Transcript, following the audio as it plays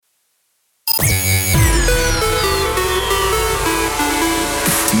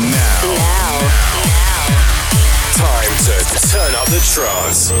Turn up the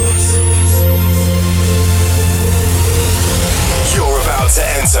trance. You're about to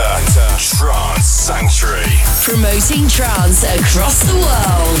enter Trance Sanctuary. Promoting trance across the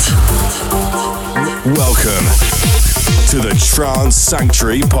world. Welcome to the Trance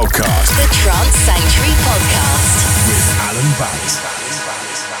Sanctuary Podcast. The Trance Sanctuary Podcast. With Alan Banks.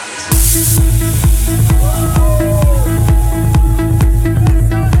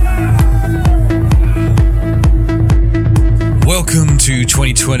 Welcome to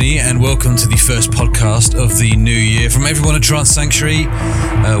 2020 and welcome to the first podcast of the new year. From everyone at Trance Sanctuary, we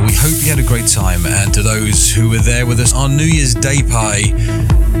hope you had a great time, and to those who were there with us on New Year's Day Pie,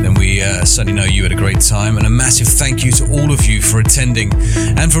 then we certainly know you had a great time, and a massive thank you to all of you for attending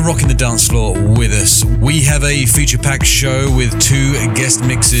and for rocking the dance floor with us. We have a feature-packed show with 2 guest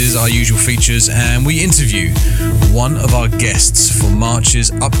mixes, our usual features, and we interview one of our guests for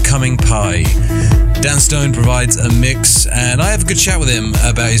March's upcoming Pie. Dan Stone provides a mix, and I have a good chat with him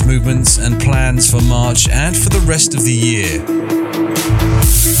about his movements and plans for March and for the rest of the year.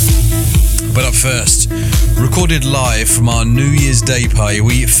 But up first, recorded live from our New Year's Day Pie,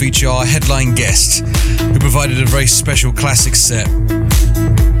 we feature our headline guest, who provided a very special classic set.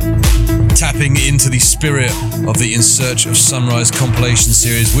 Tapping into the spirit of the In Search of Sunrise compilation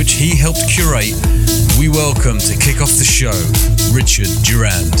series, which he helped curate, we welcome to kick off the show, Richard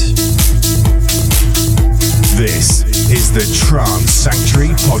Durand. This is the Trance Sanctuary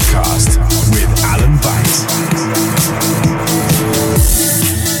Podcast with Alan Banks.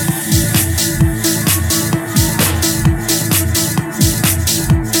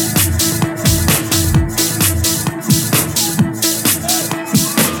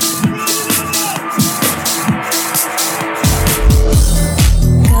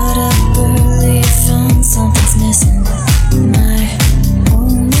 Got up early, found something's missing. My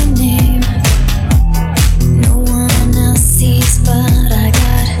only name. No one else sees, but I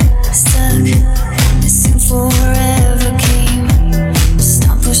got stuck. Missing forever came.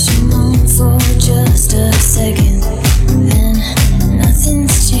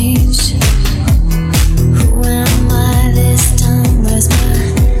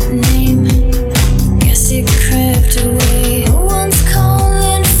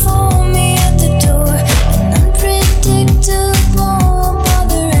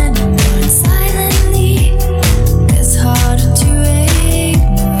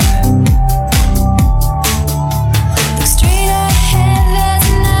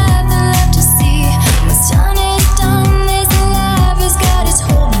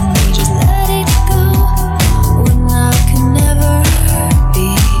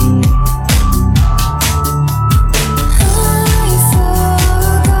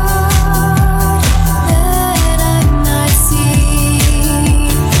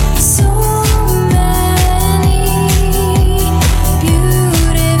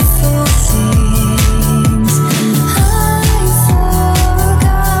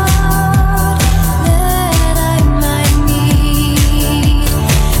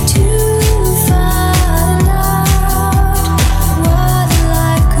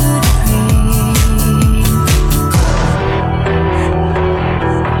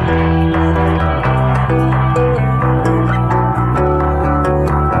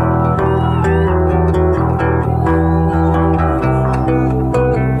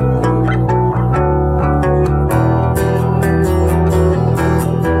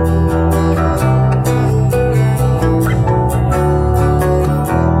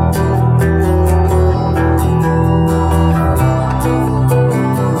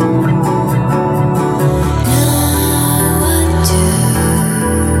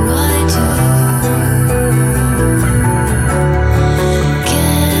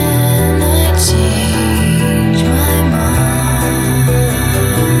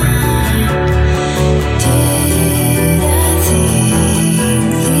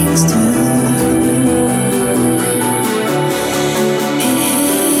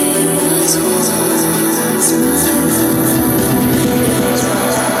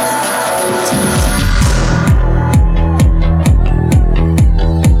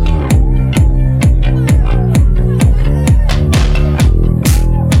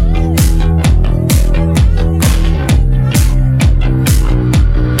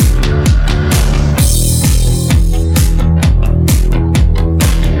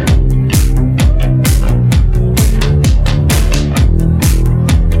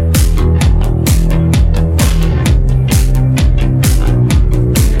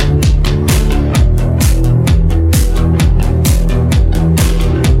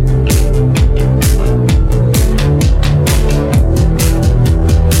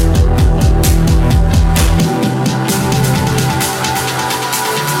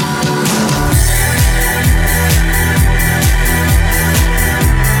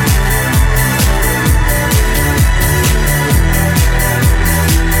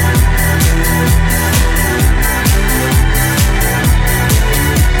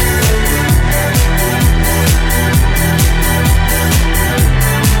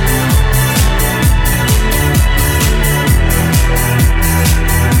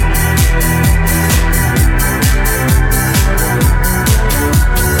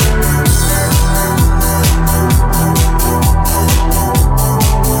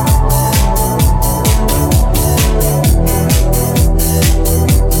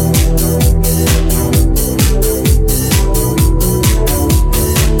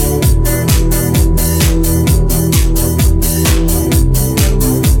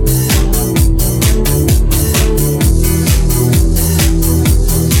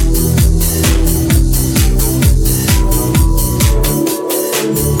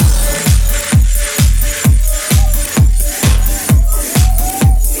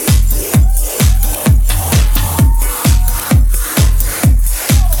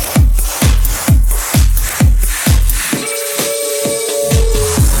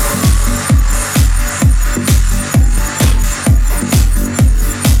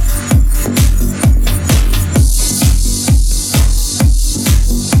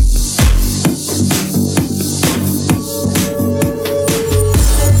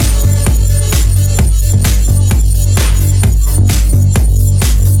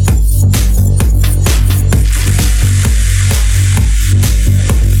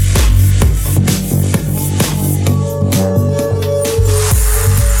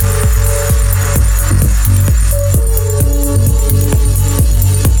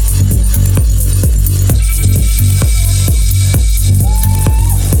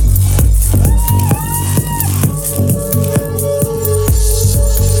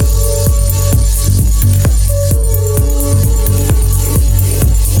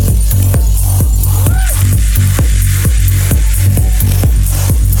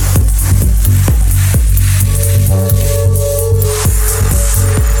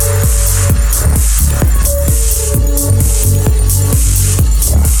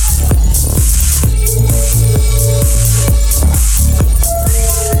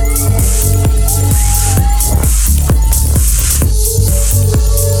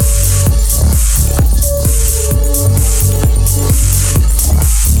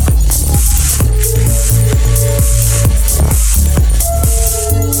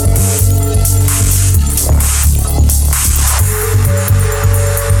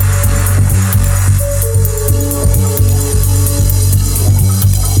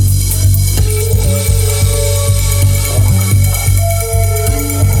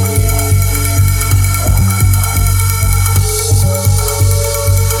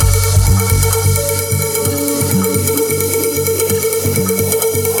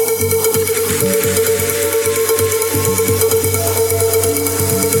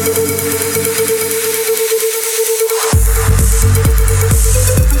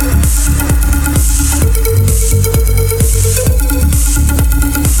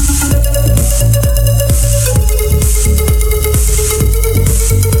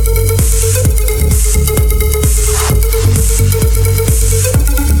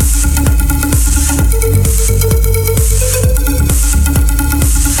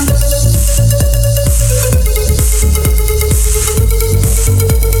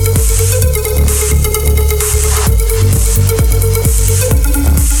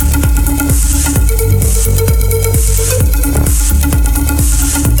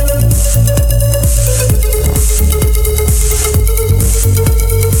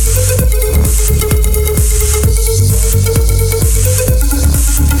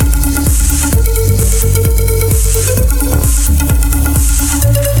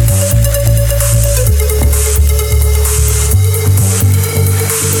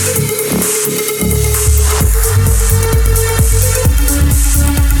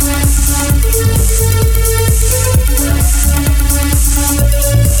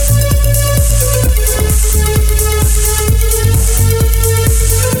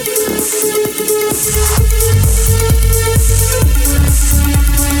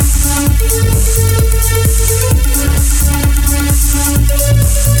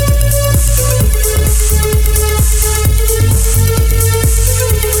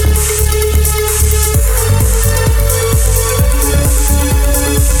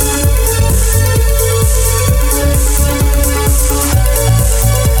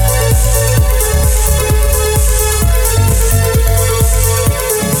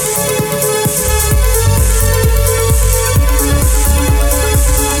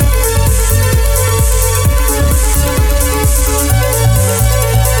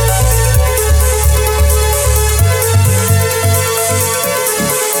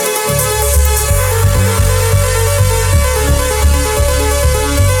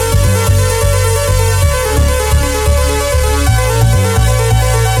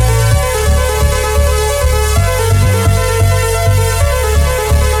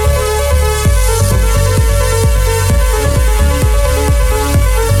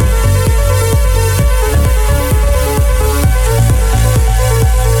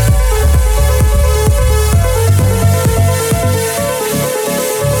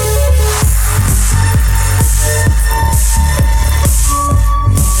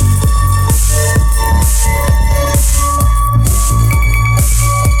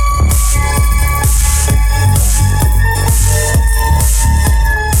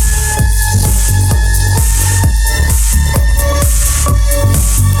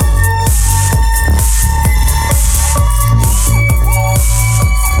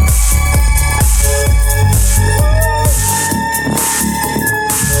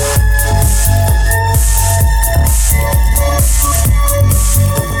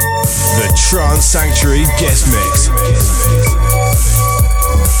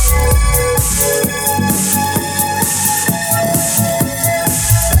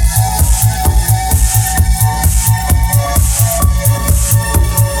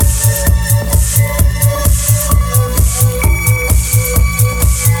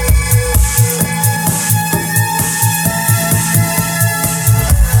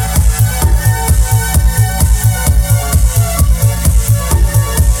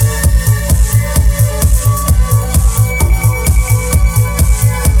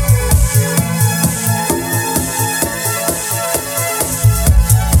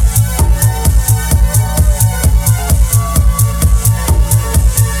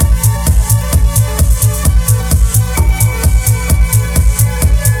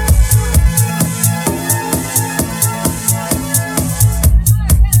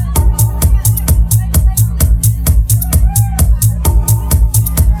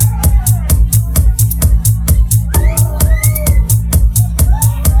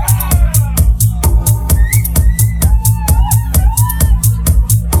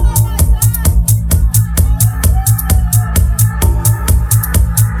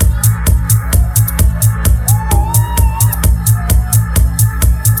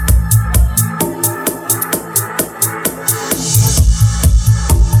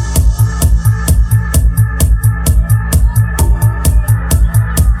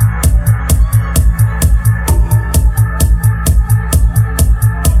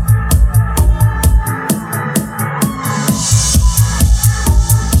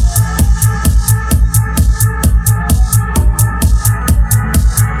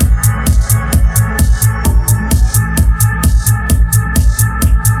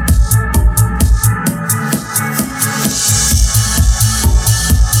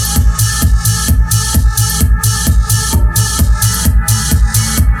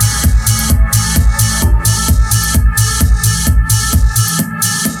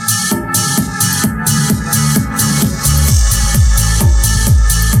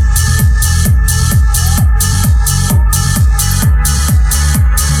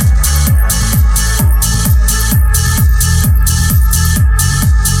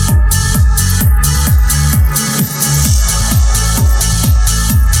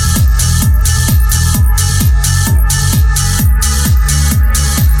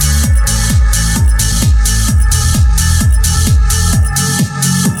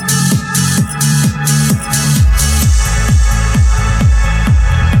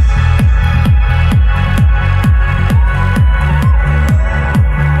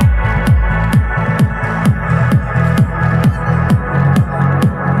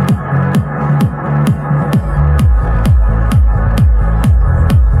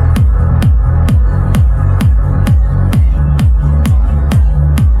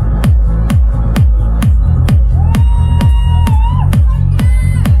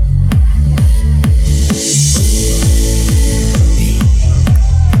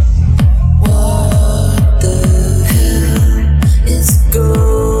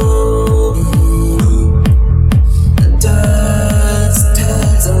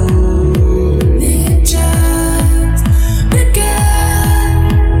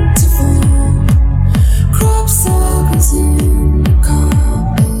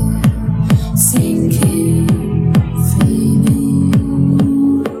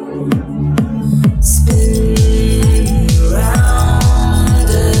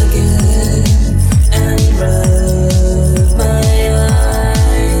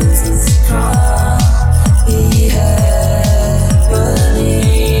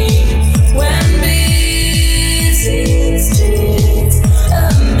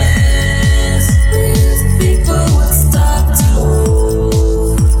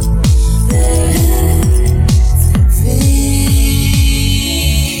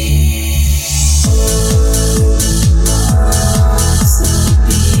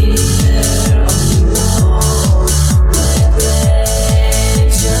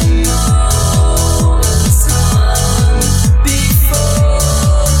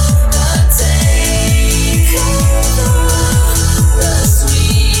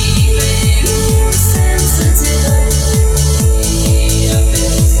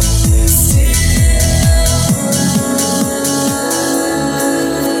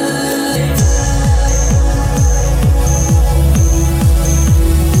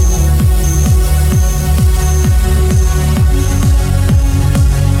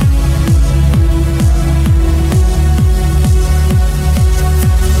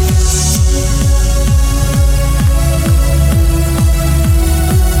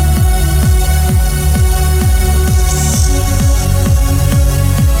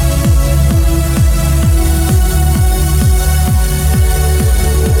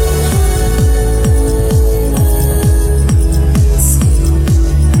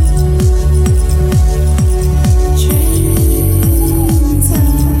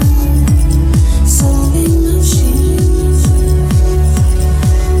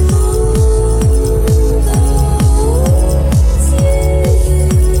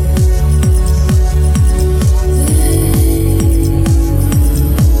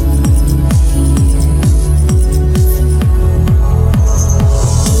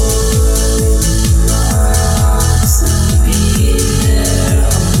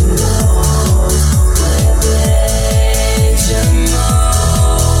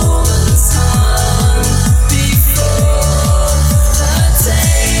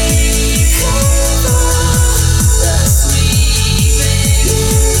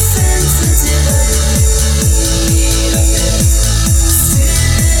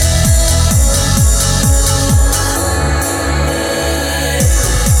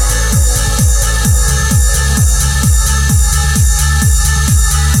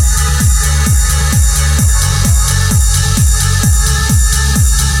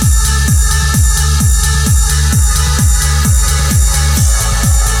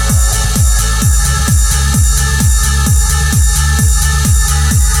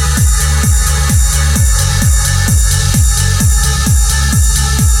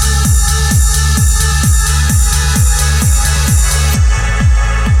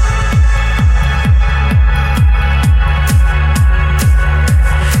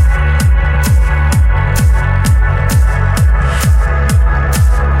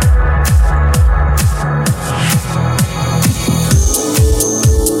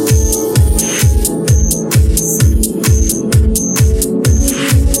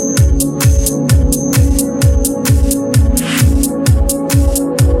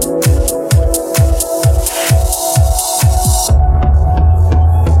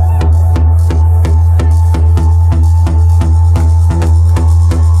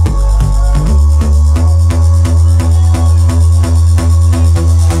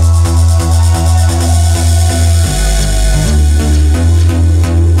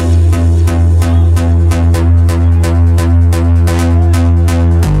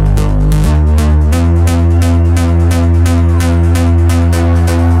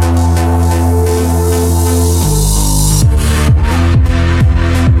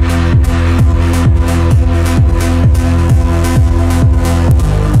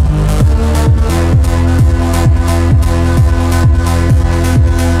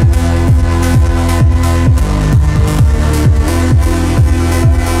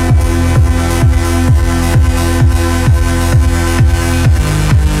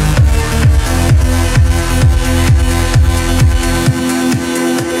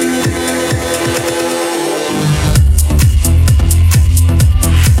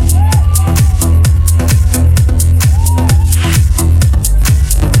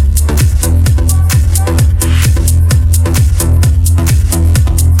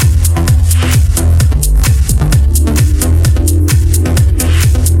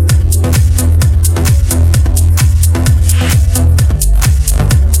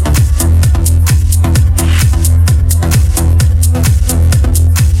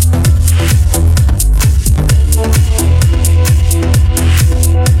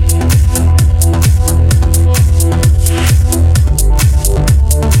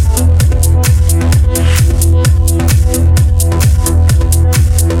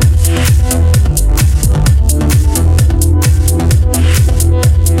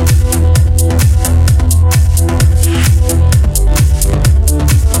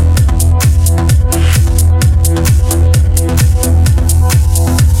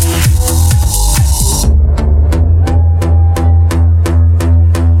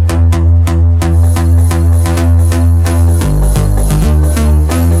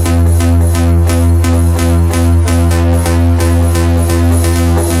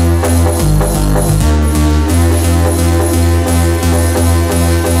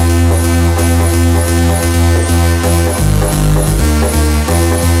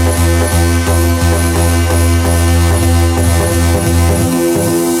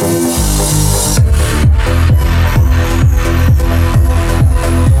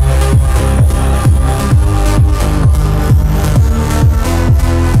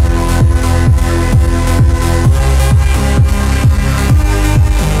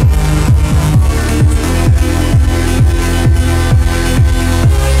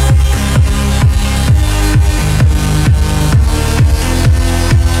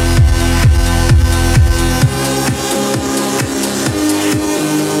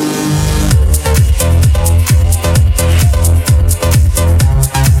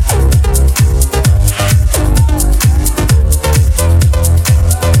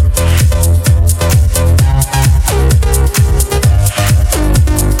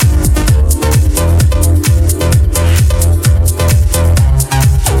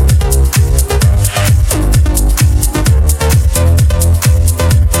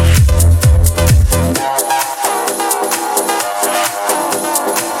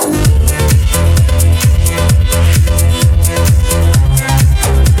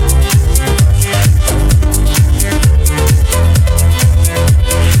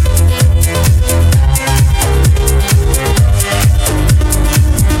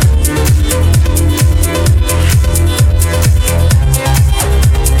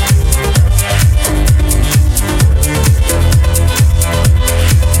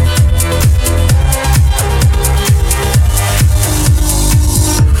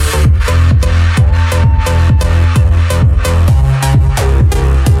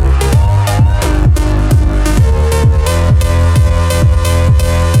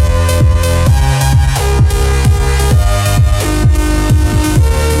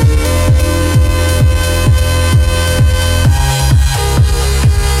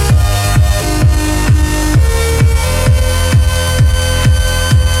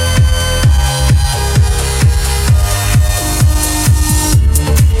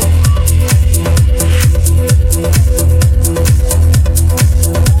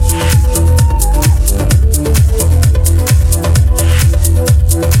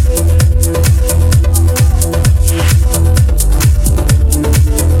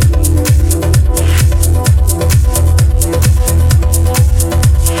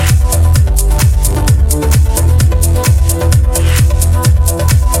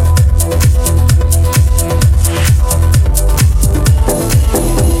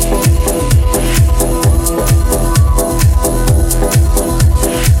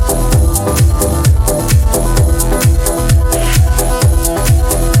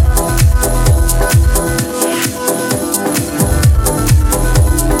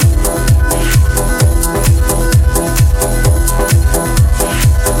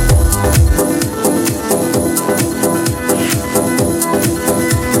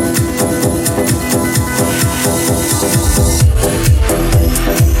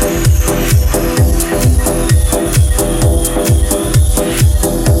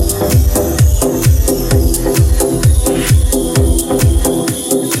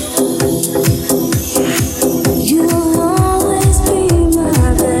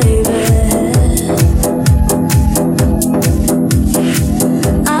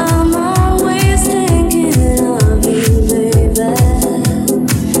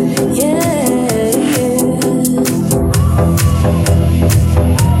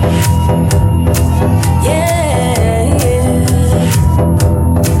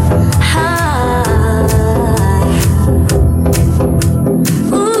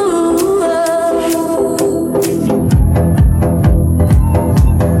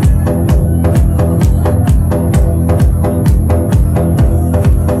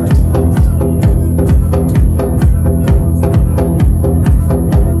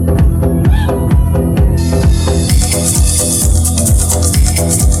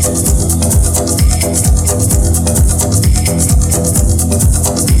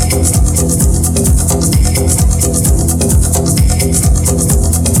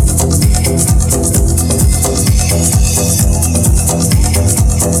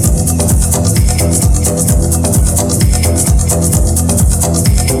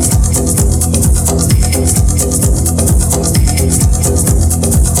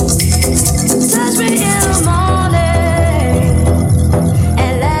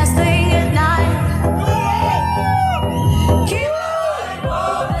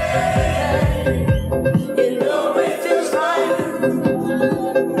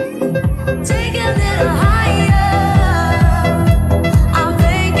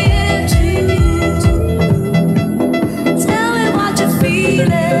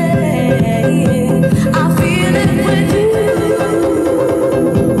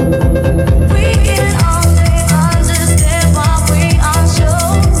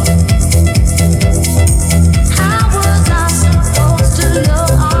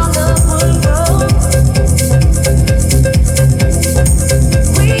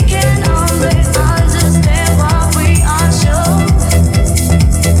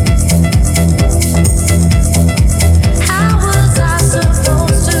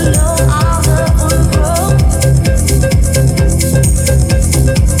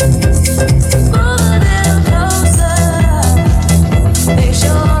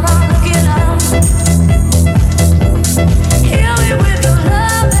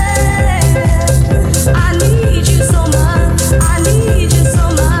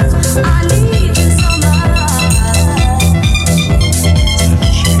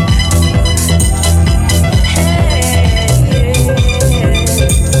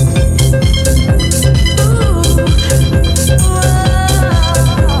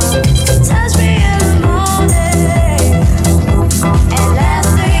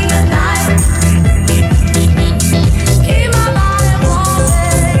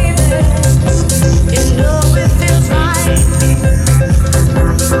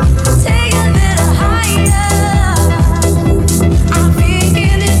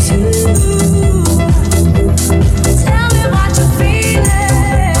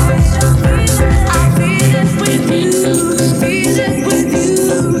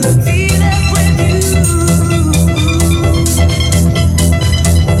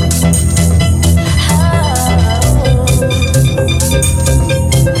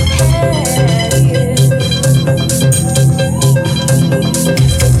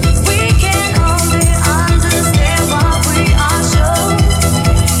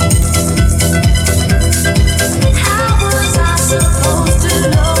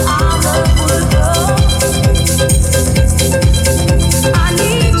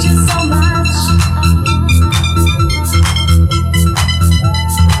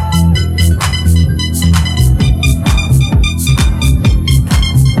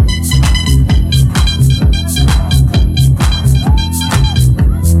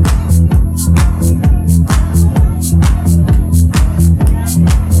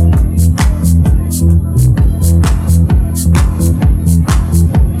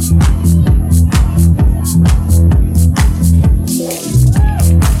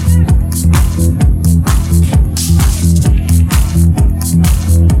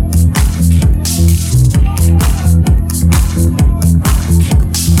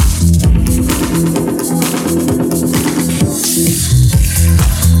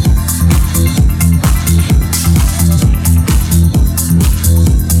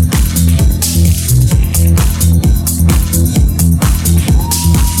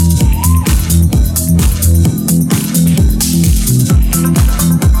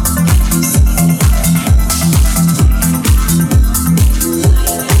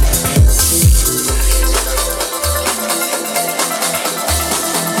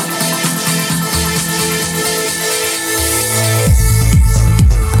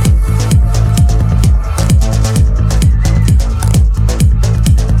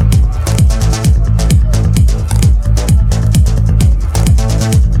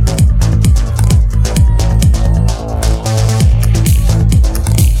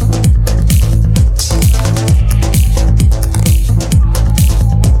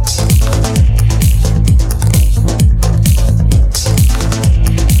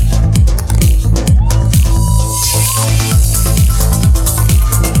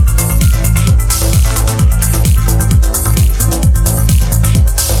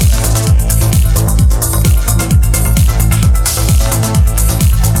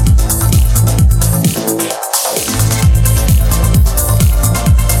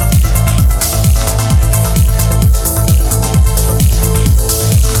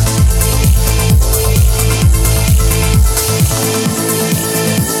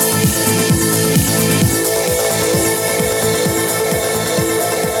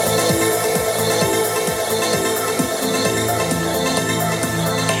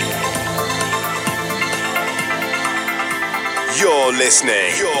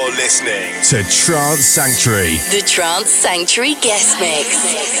 listening to Trance Sanctuary. The Trance Sanctuary Guest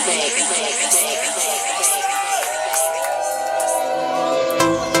Mix.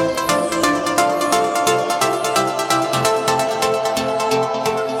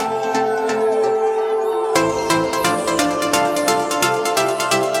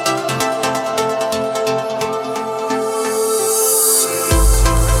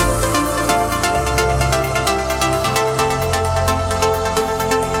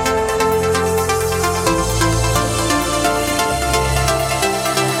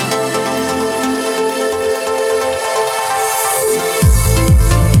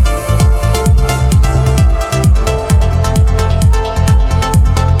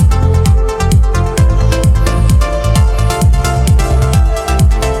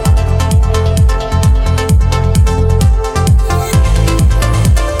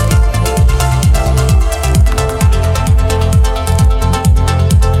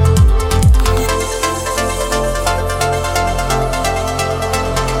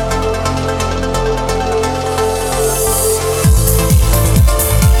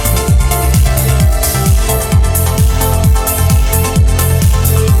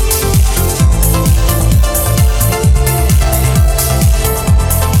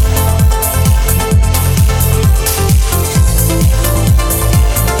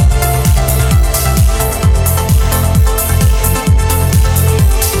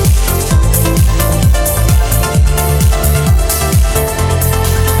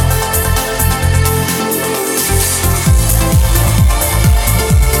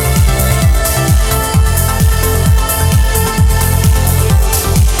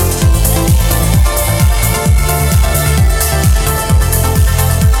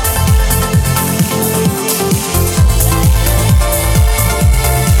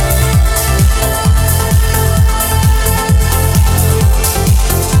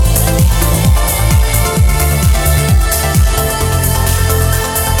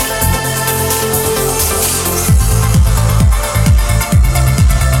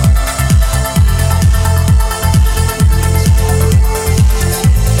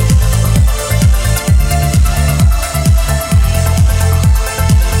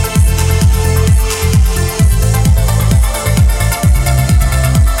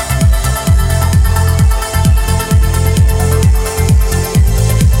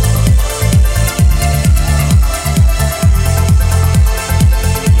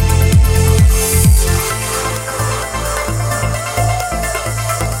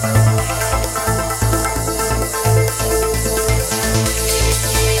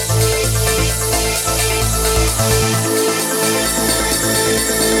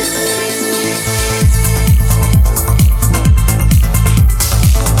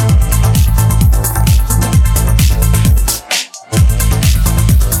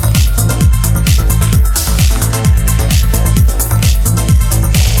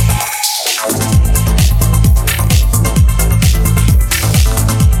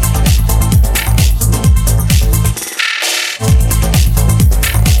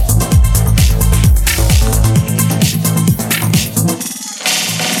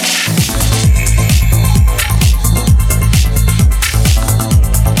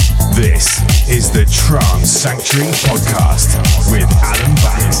 Sanctuary Podcast with Alan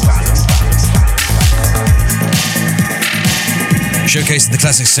Banks. Showcasing the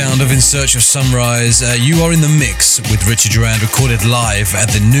classic sound of In Search of Sunrise, you are in the mix with Richard Durand, recorded live at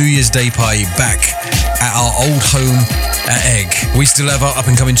the New Year's Day party back at our old home at Egg. We still have our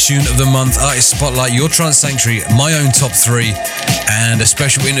up-and-coming tune of the month, Artist Spotlight, your Trance Sanctuary, my own top 3, and a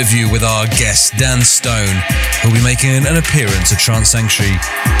special interview with our guest, Dan Stone, who'll be making an appearance at Trance Sanctuary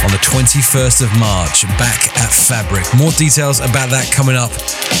on the 21st of March, back at Fabric. More details about that coming up,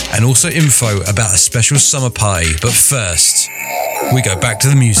 and also info about a special summer party. But first, we go back to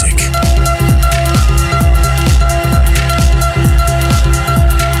the music.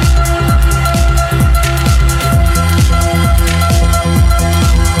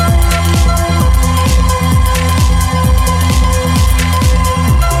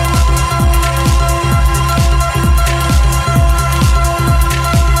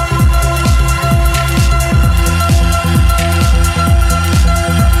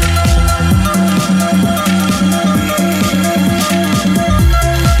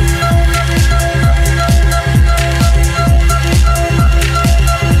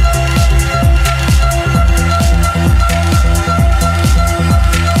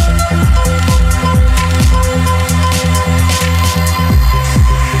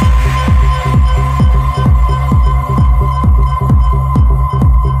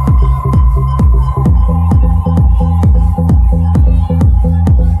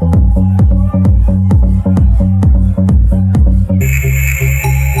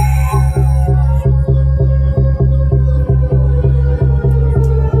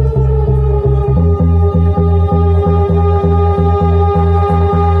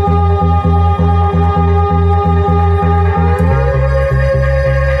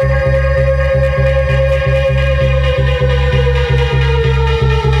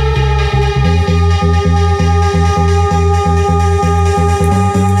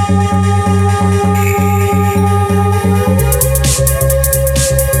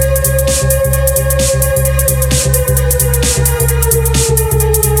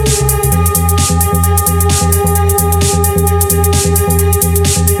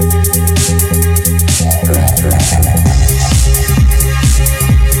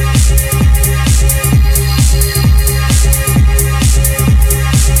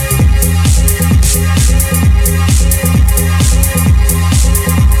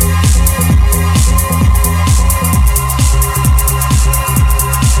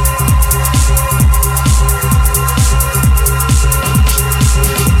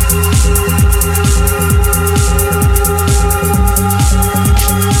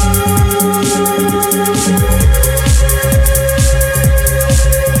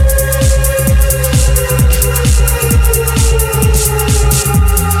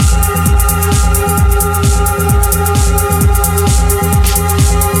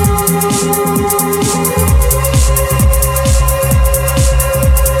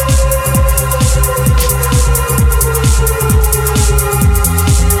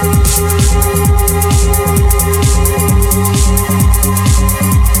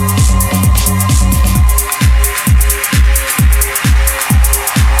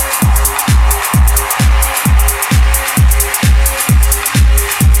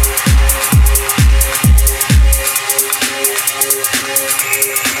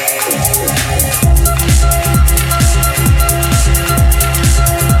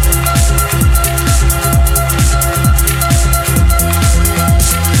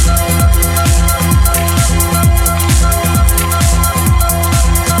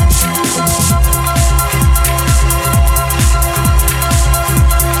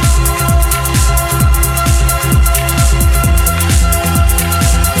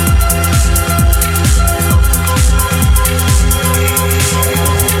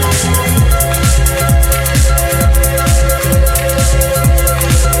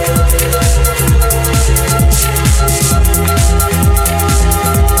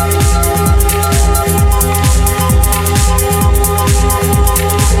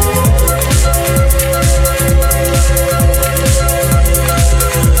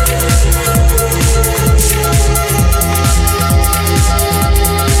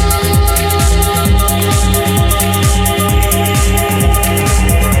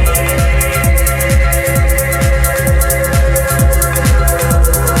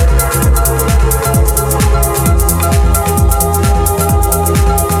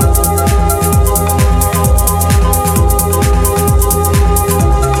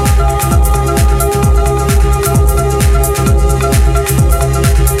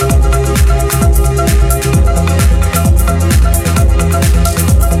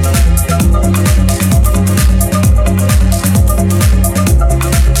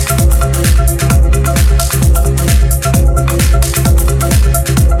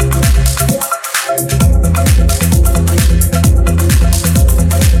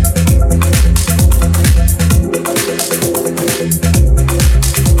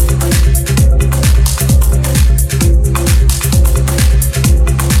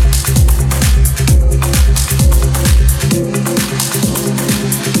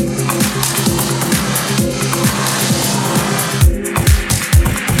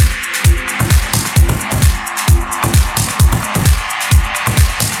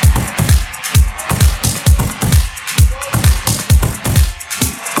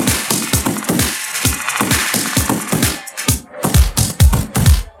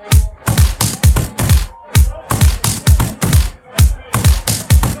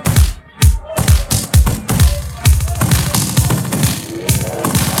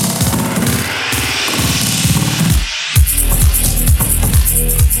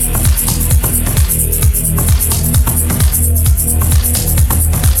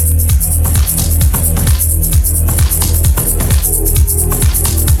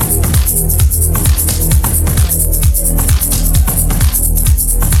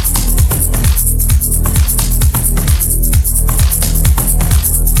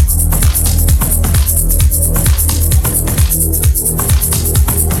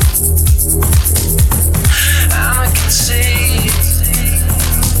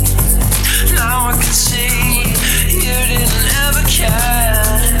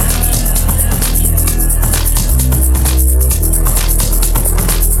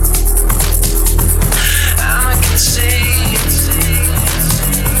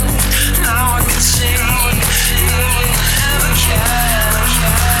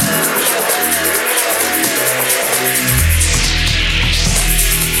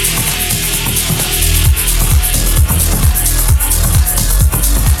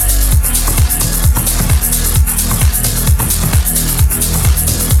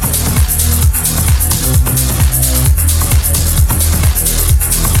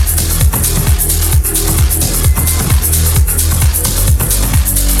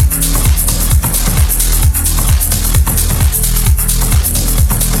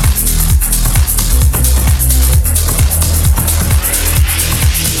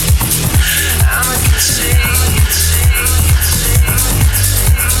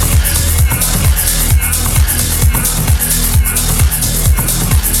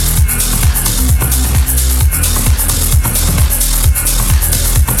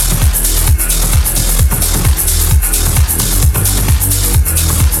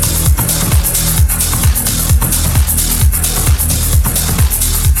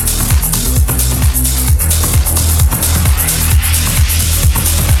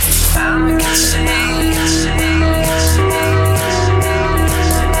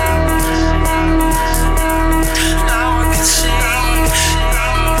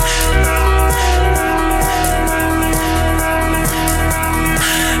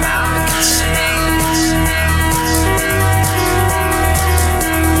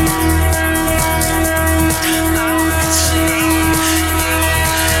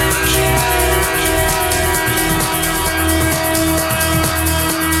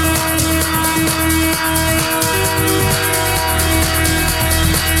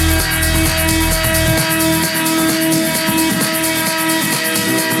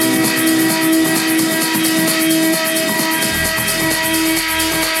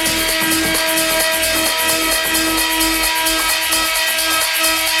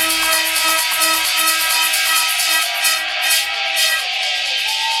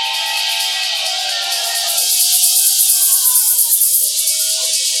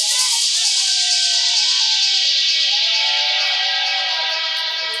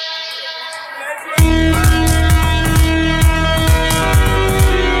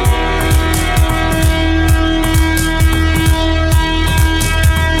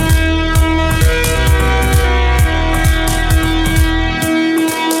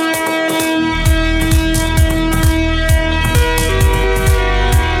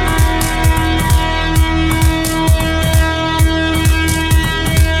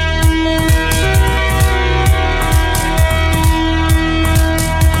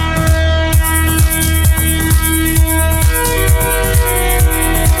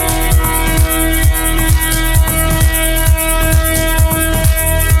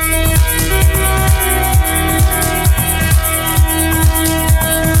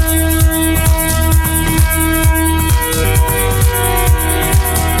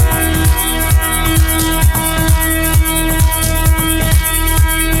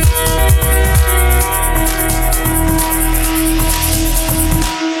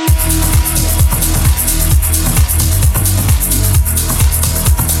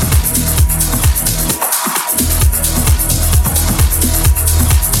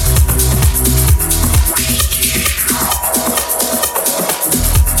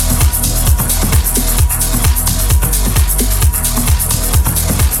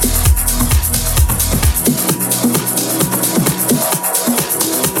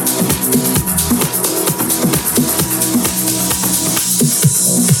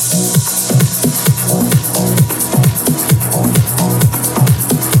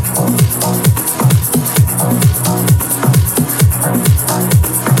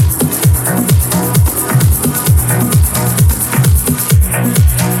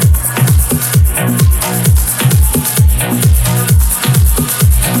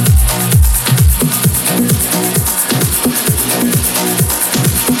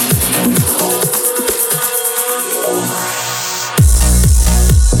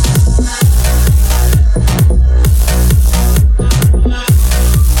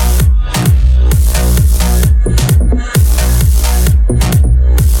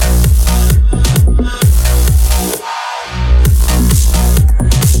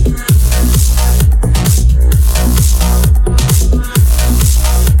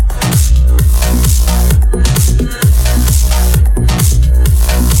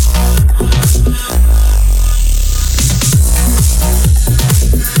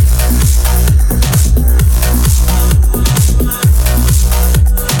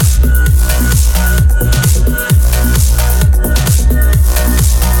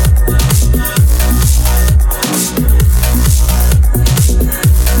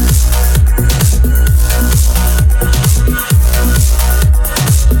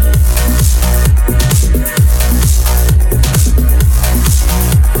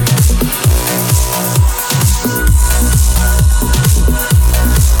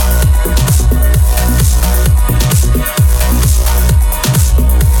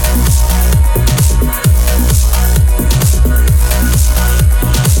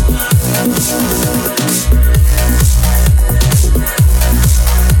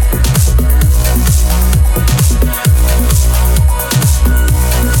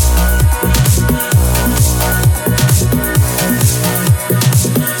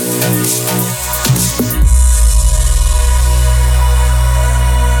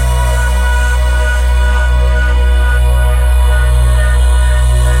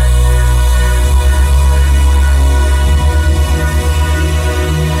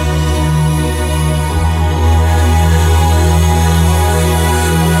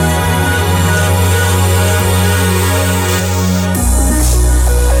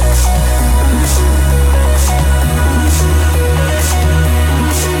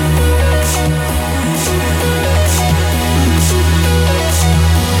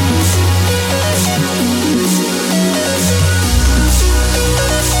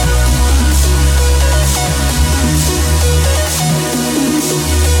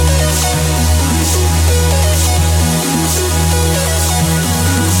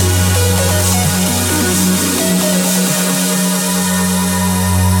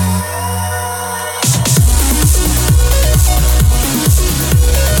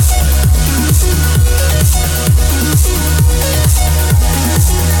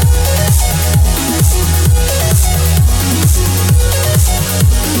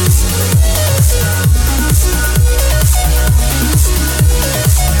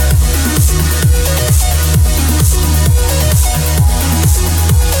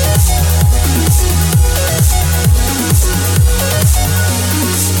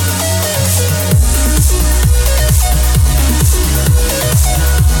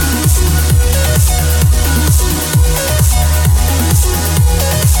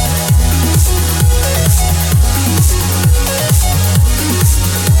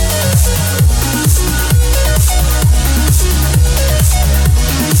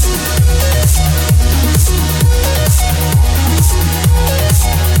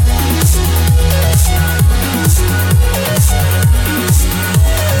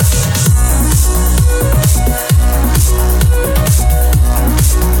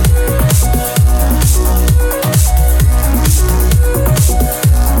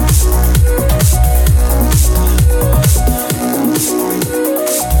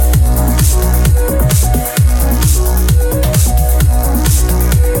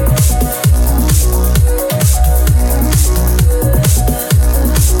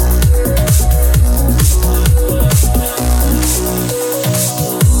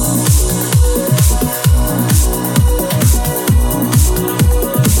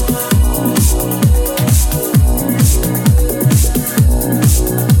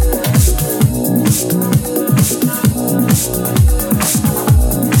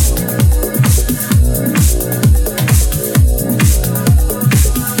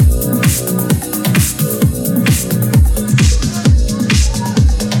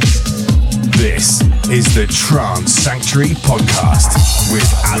 is the Trance Sanctuary Podcast with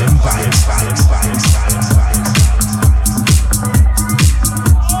Alan Banks.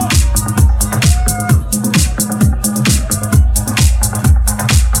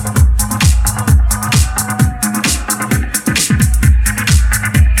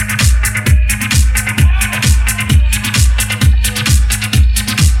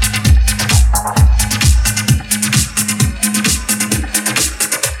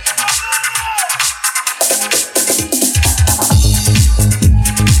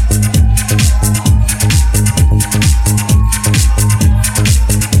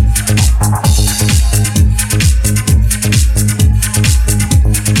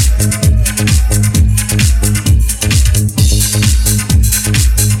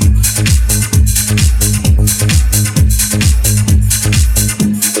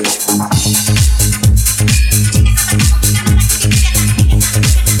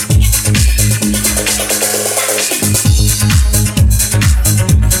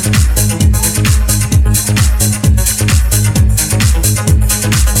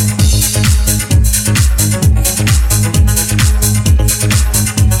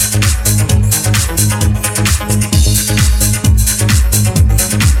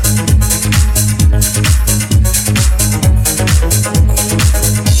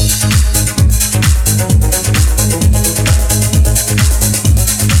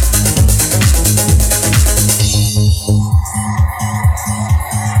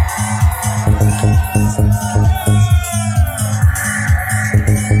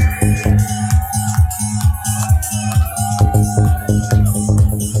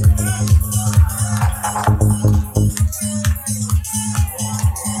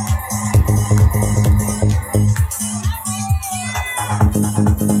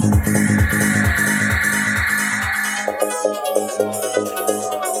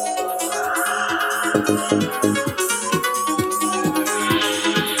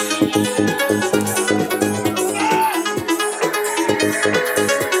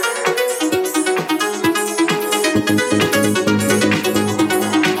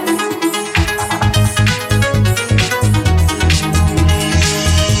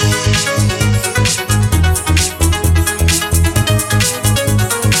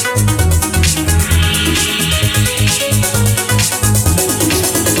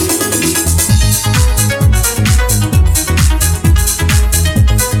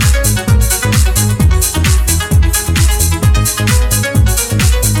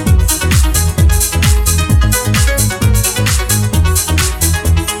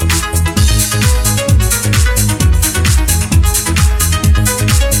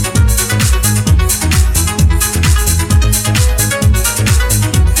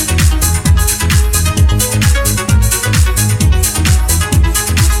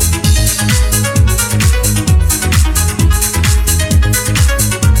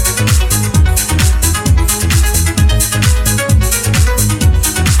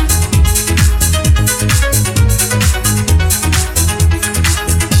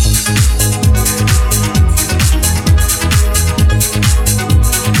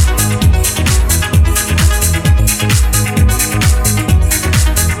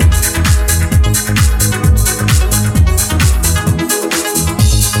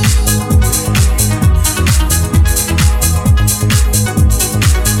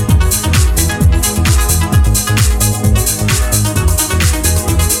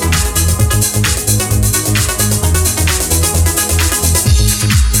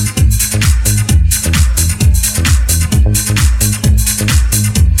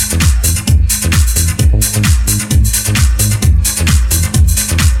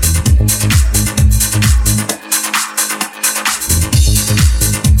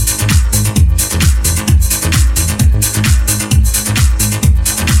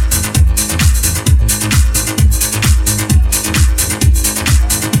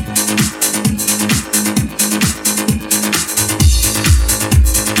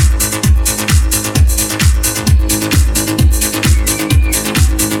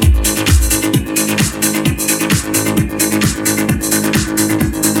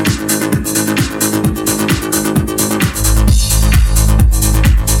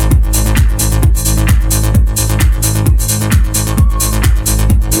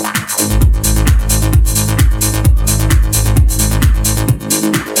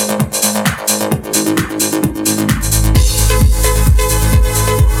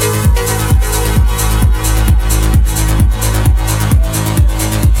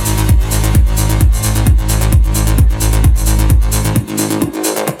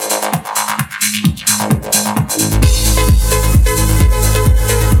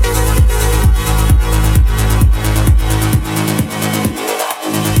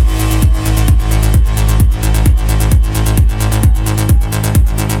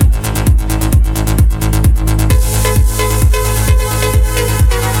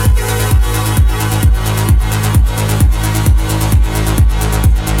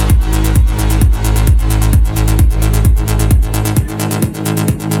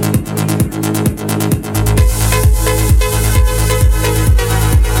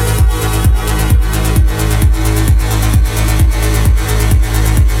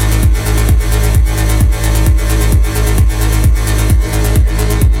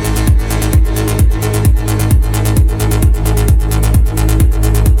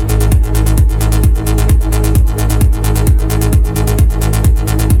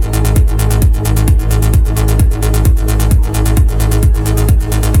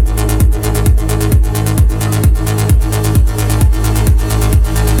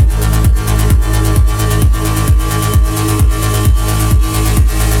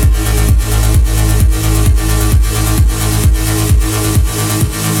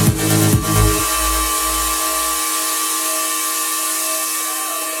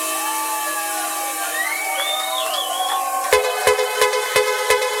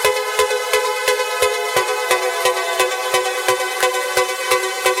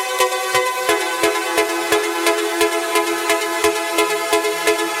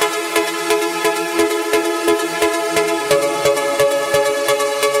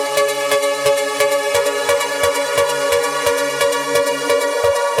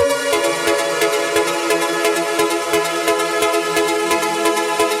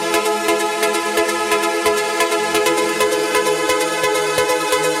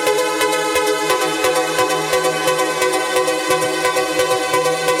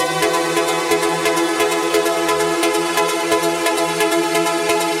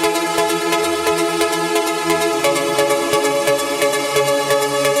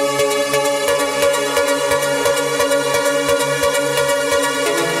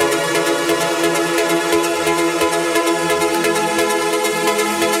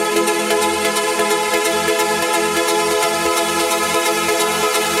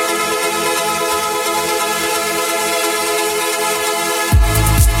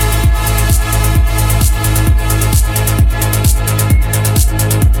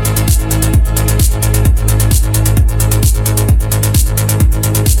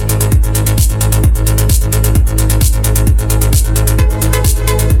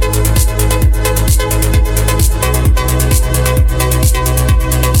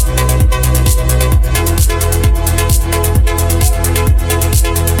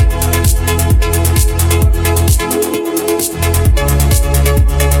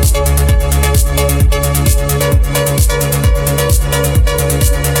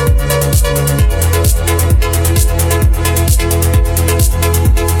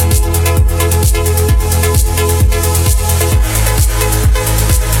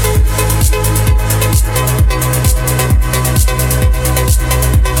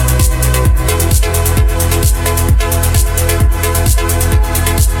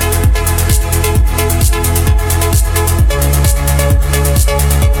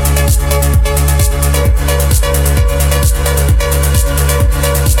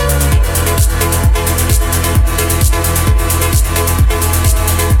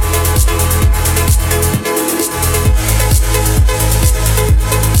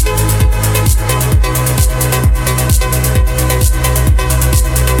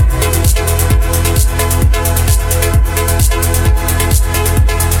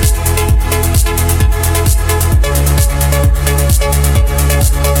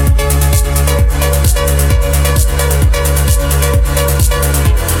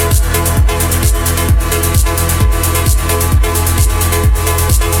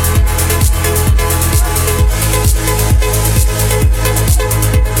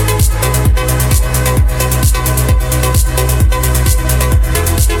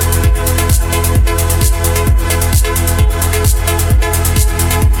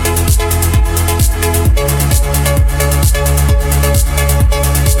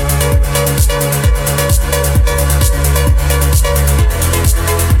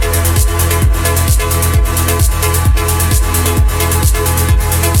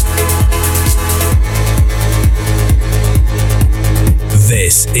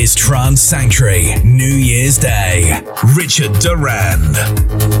 is Trance Sanctuary New Year's Day. Richard Durand.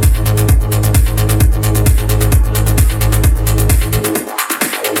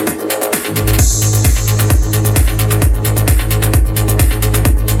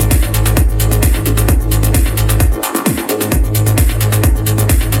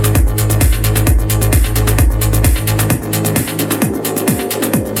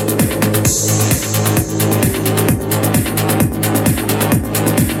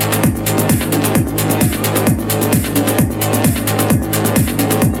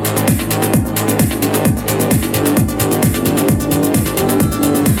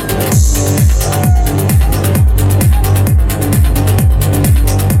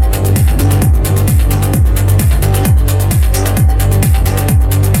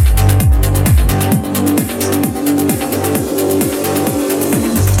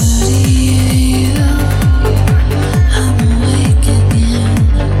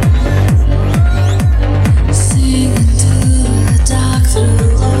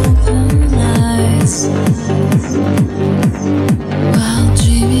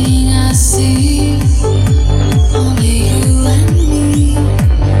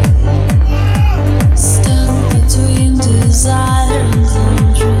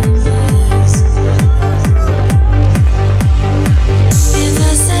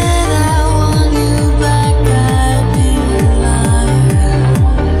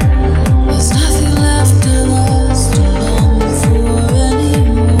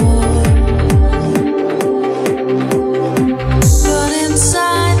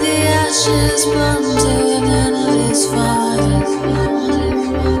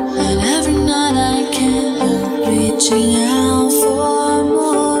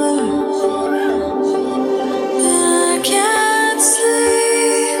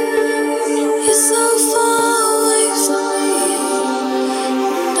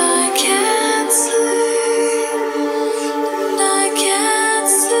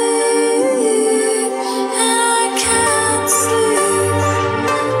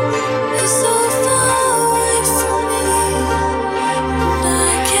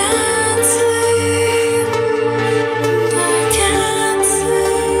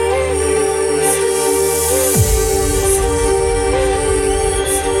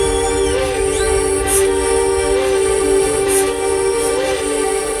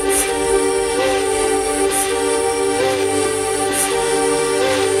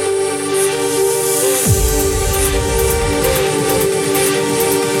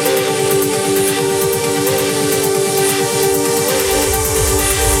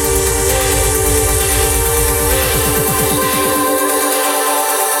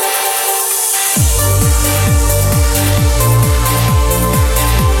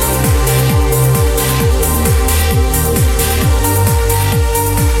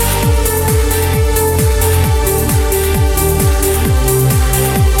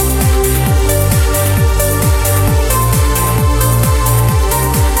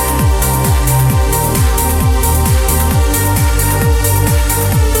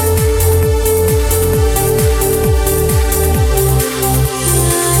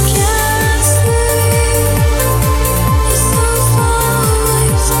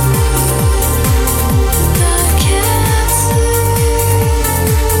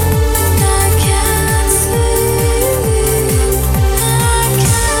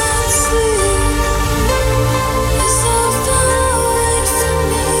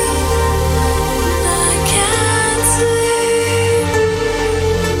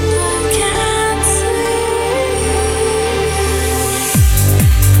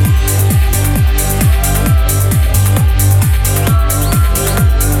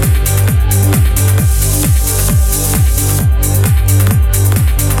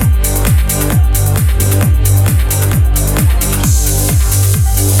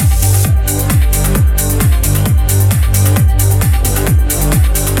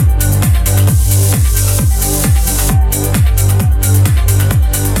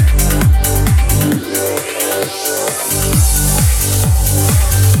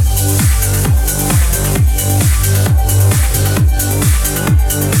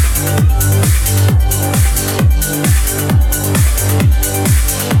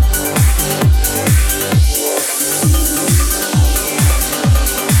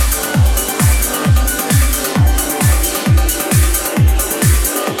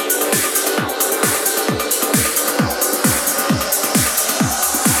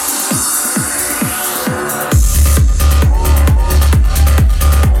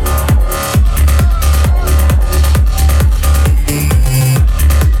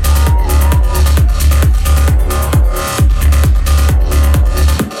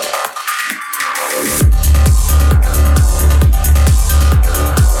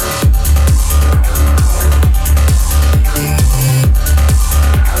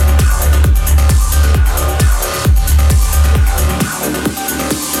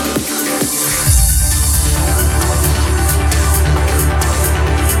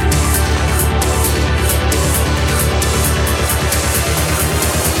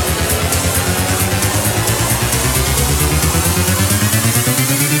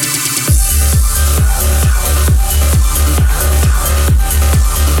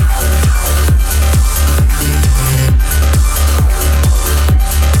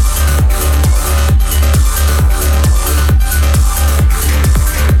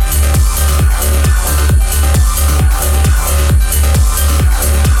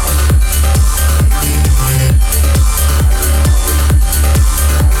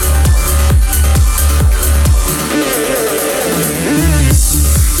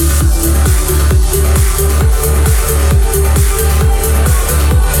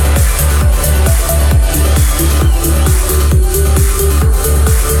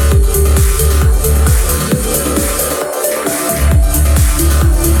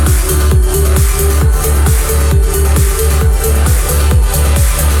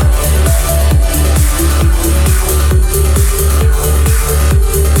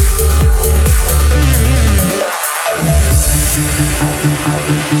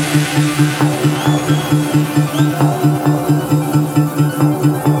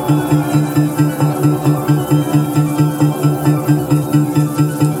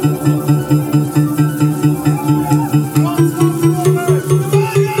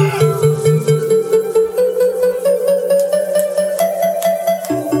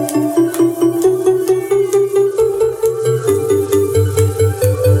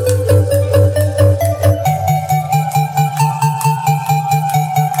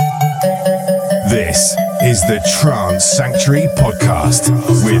 the Trance Sanctuary Podcast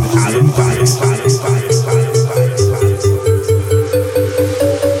with Alan Ballas.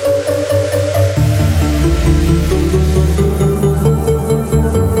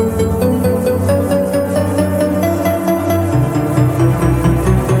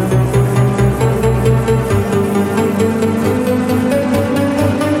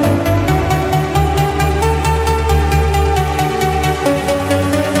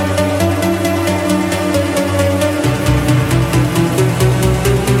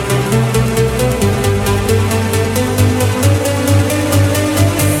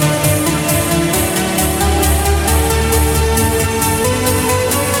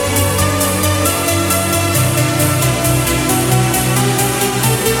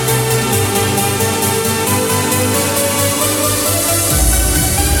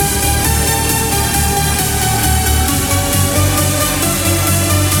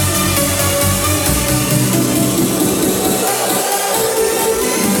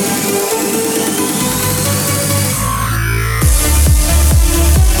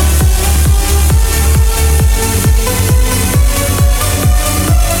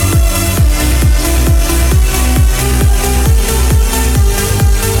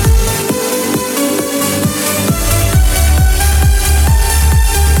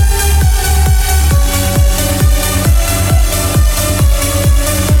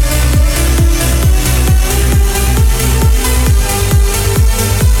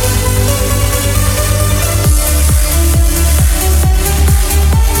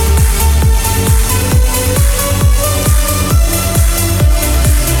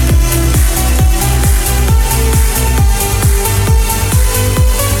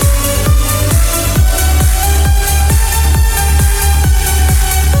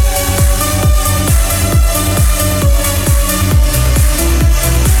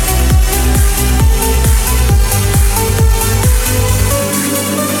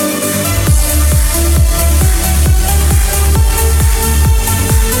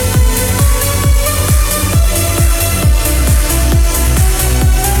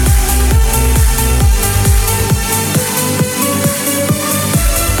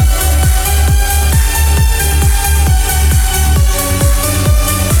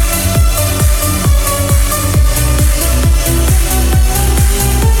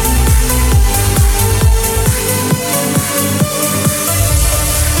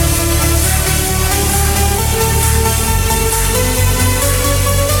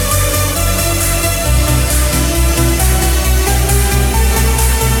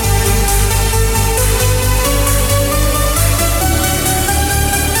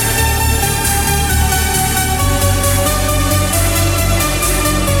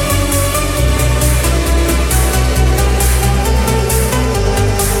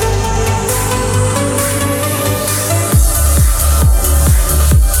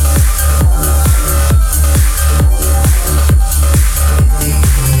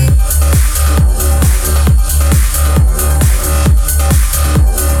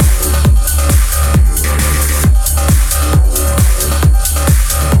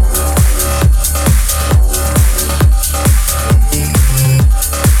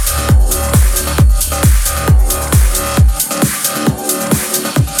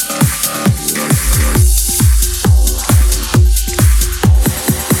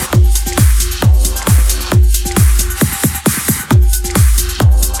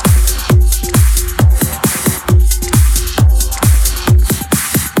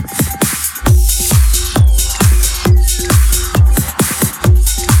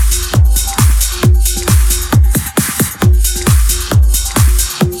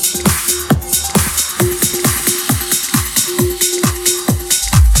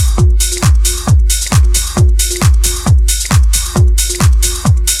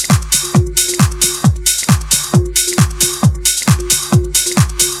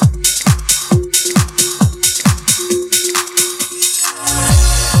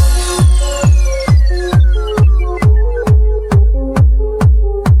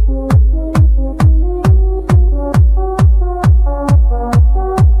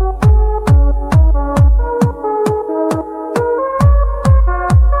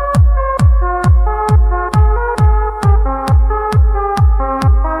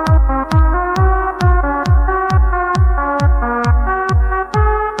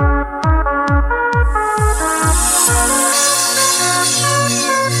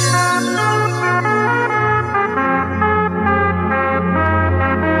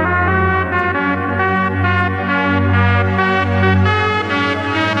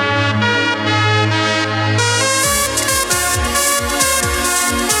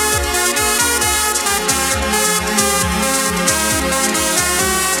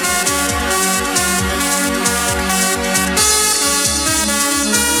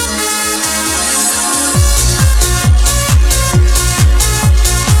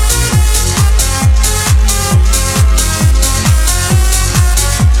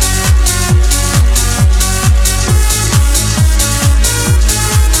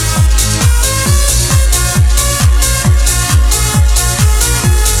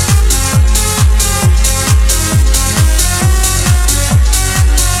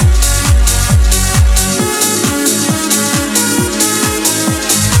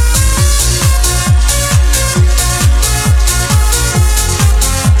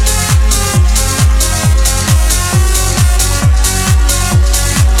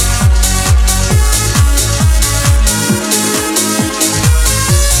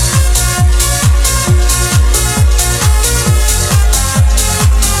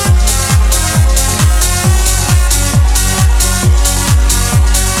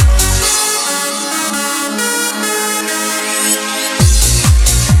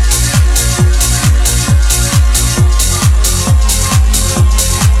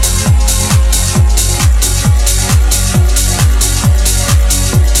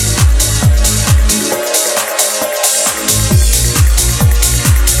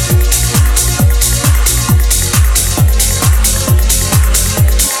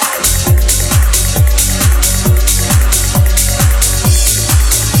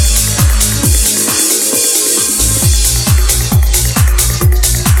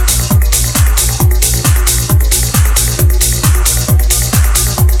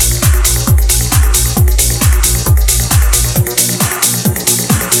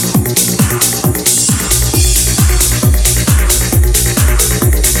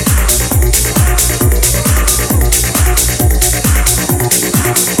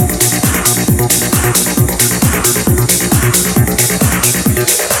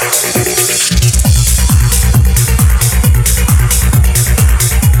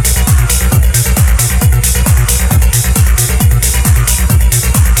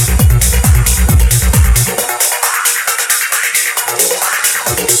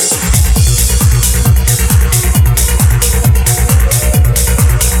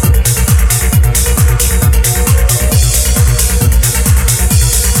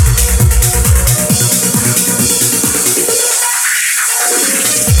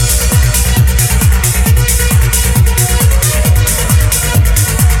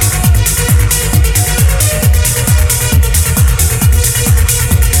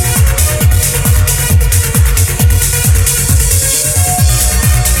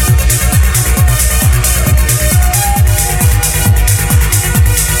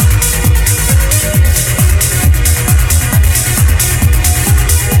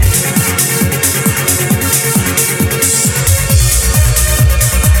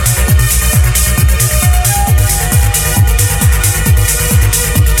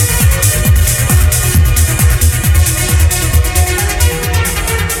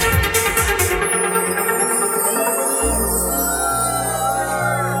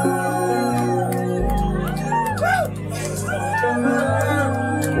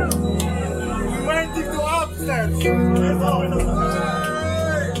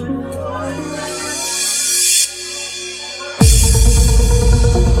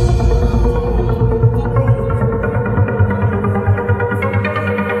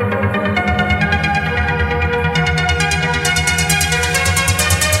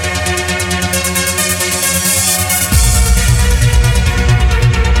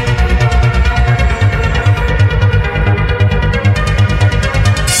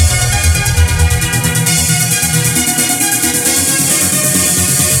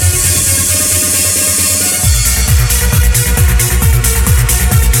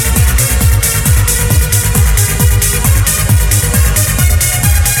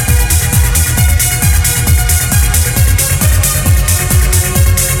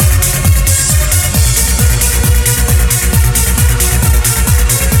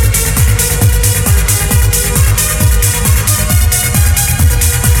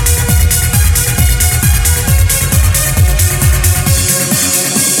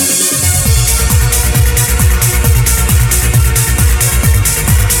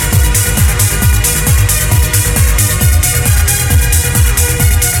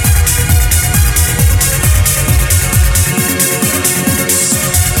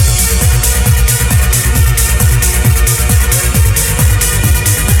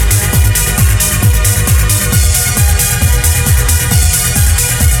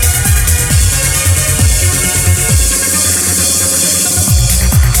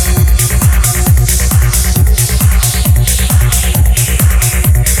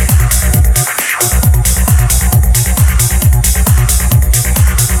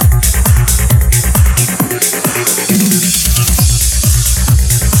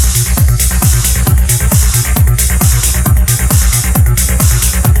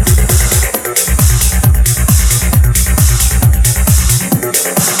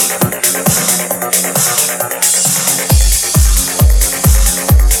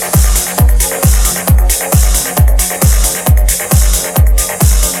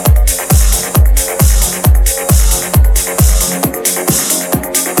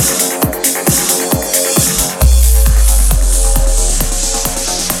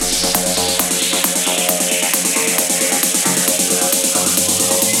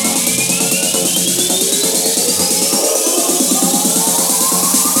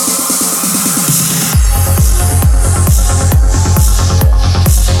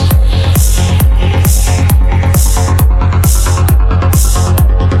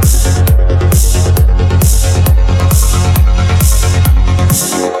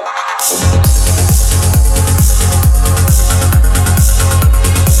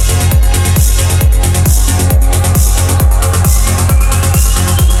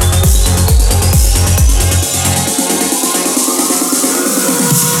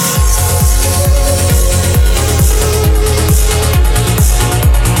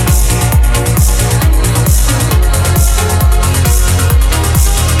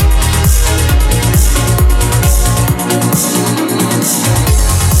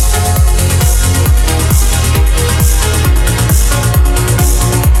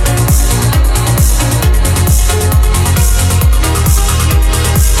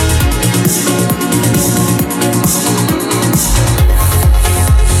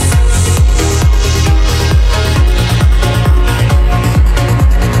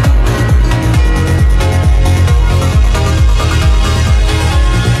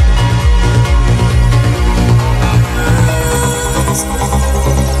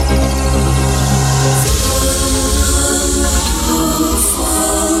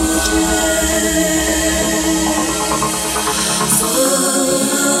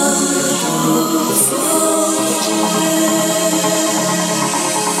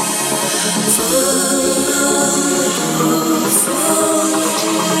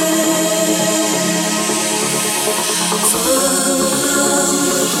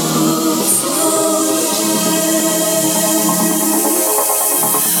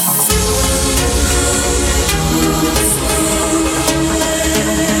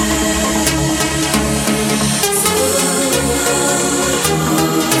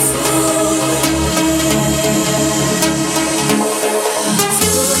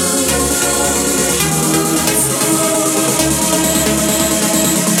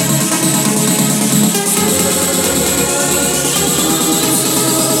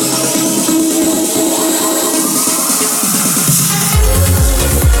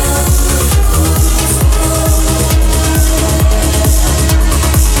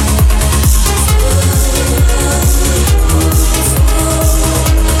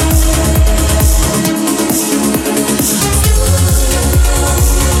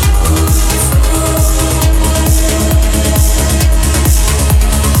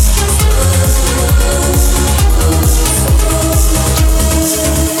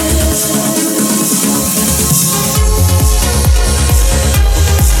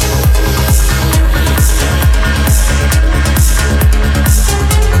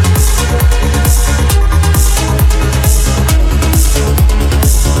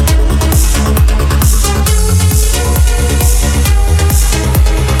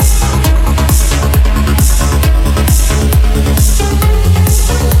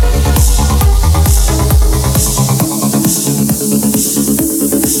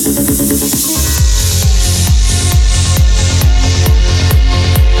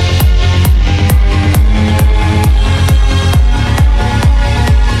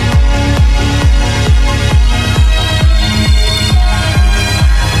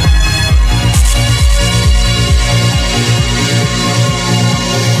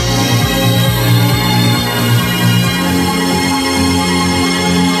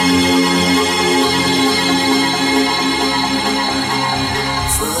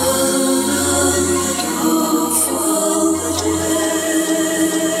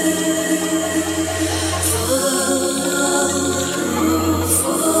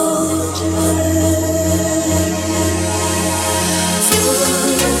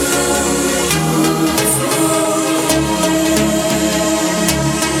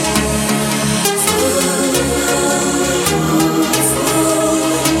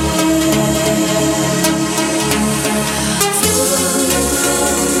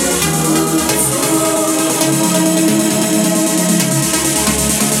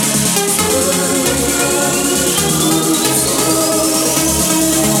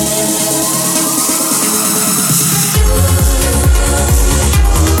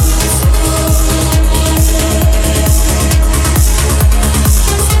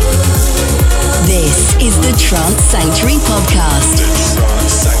 Sanctuary Podcast. The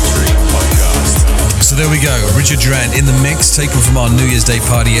Trance Sanctuary Podcast. So there we go, Richard Durant in the mix, taken from our New Year's Day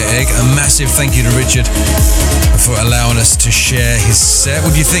party at Egg. A massive thank you to Richard for allowing us to share his set.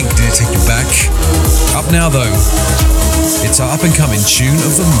 What do you think? Did it take you back? Up now though, it's our up and coming tune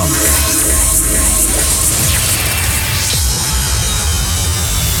of the month.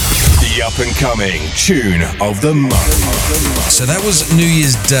 The up and coming tune of the month. So that was New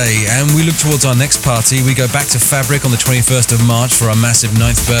Year's Day, and we look towards our next party. We go back to Fabric on the 21st of March for our massive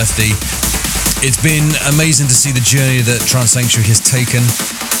 9th birthday. It's been amazing to see the journey that Trance Sanctuary has taken,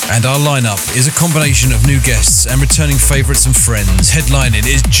 and our lineup is a combination of new guests and returning favourites and friends. Headlining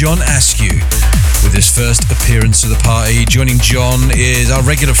is John Askew with his first appearance at the party. Joining John is our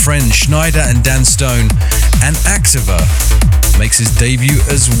regular friends Schneider and Dan Stone, and Activa makes his debut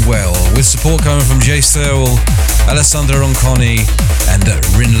as well, with support coming from Jay Thirlwell, Alessandro Ronconi and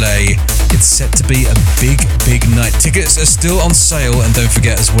Rinley. It's set to be a big night. Tickets are still on sale, and don't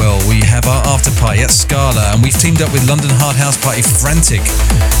forget as well, we have our after party at Scala, and we've teamed up with London Hard House Party Frantic,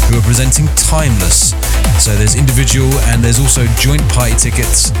 who are presenting Timeless. So there's individual and there's also joint party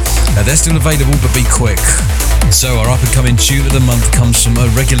tickets. They're still available, but be quick. So our up and coming tune of the month comes from a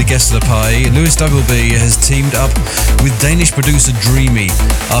regular guest of the party. Lewis Duggleby has teamed up with Danish producer Dreamy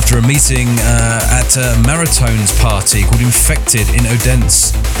after a meeting at Maratone's party called Infected in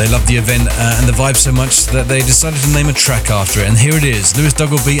Odense. They loved the event and the vibe so much that they decided to name a track after it, and here it is, Lewis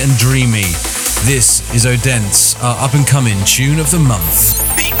Duggleby and Dreamy. This is Odense, our up and coming tune of the month.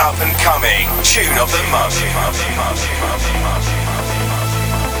 The up and coming tune of the month.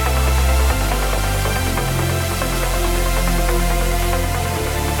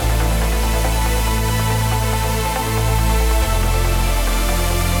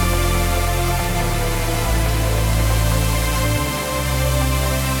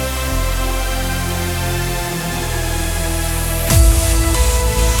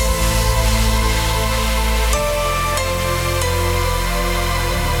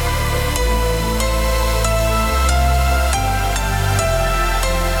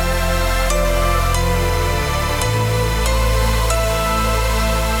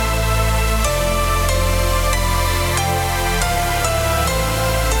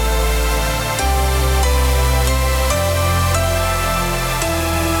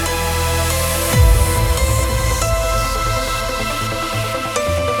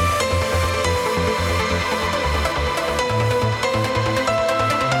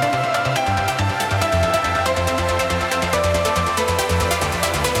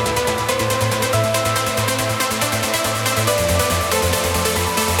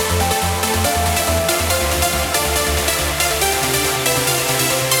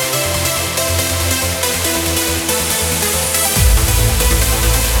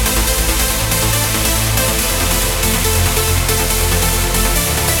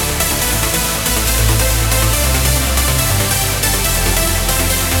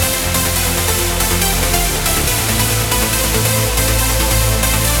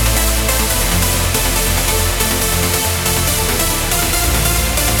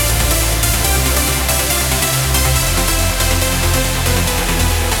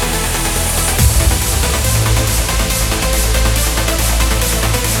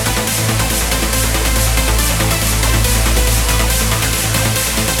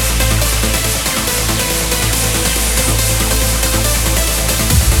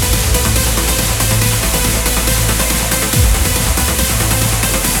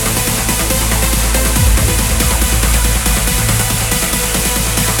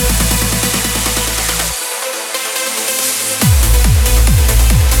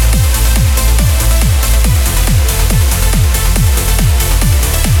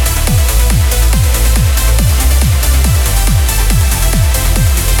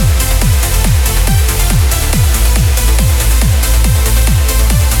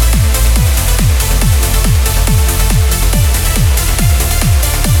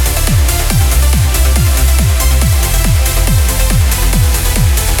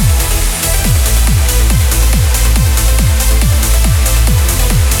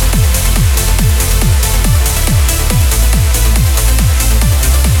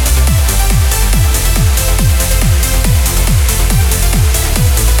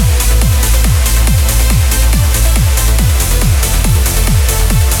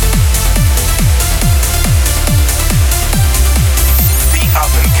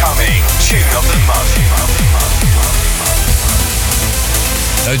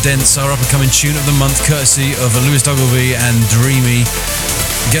 Odense, our up-and-coming tune of the month, courtesy of Lewis Duggleby and Dreamy.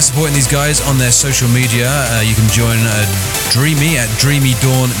 Get supporting these guys on their social media. You can join Dreamy at Dreamy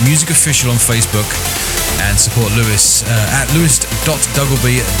Dawn Music Official on Facebook. and support Lewis at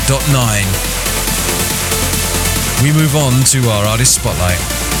lewis.duggleby.9. We move on to our artist spotlight.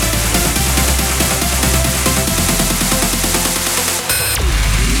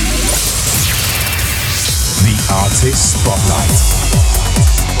 The artist spotlight.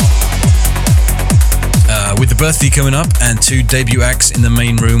 With the birthday coming up and 2 debut acts in the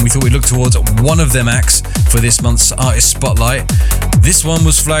main room, we thought we'd look towards one of them acts for this month's Artist Spotlight. This one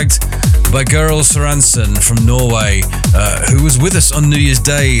was flagged by Gøril Sorensen from Norway, who was with us on New Year's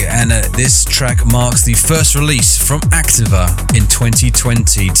Day, and this track marks the first release from Activa in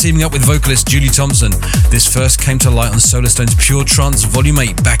 2020. Teaming up with vocalist Julie Thompson, this first came to light on Solarstone's Pure Trance Volume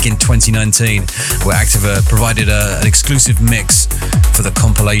 8 back in 2019, where Activa provided an exclusive mix for the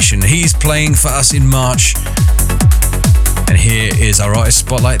compilation. He's playing for us in March, and here is our Artist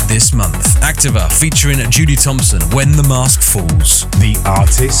Spotlight this month. Activa featuring Julie Thompson, When the Mask Falls. The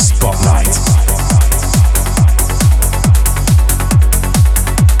Artist Spotlight.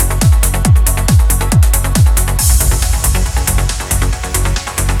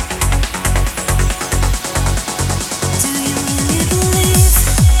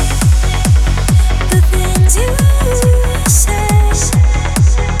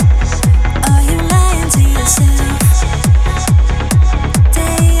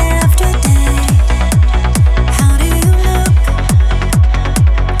 How do you look?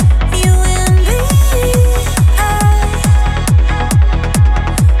 You and me.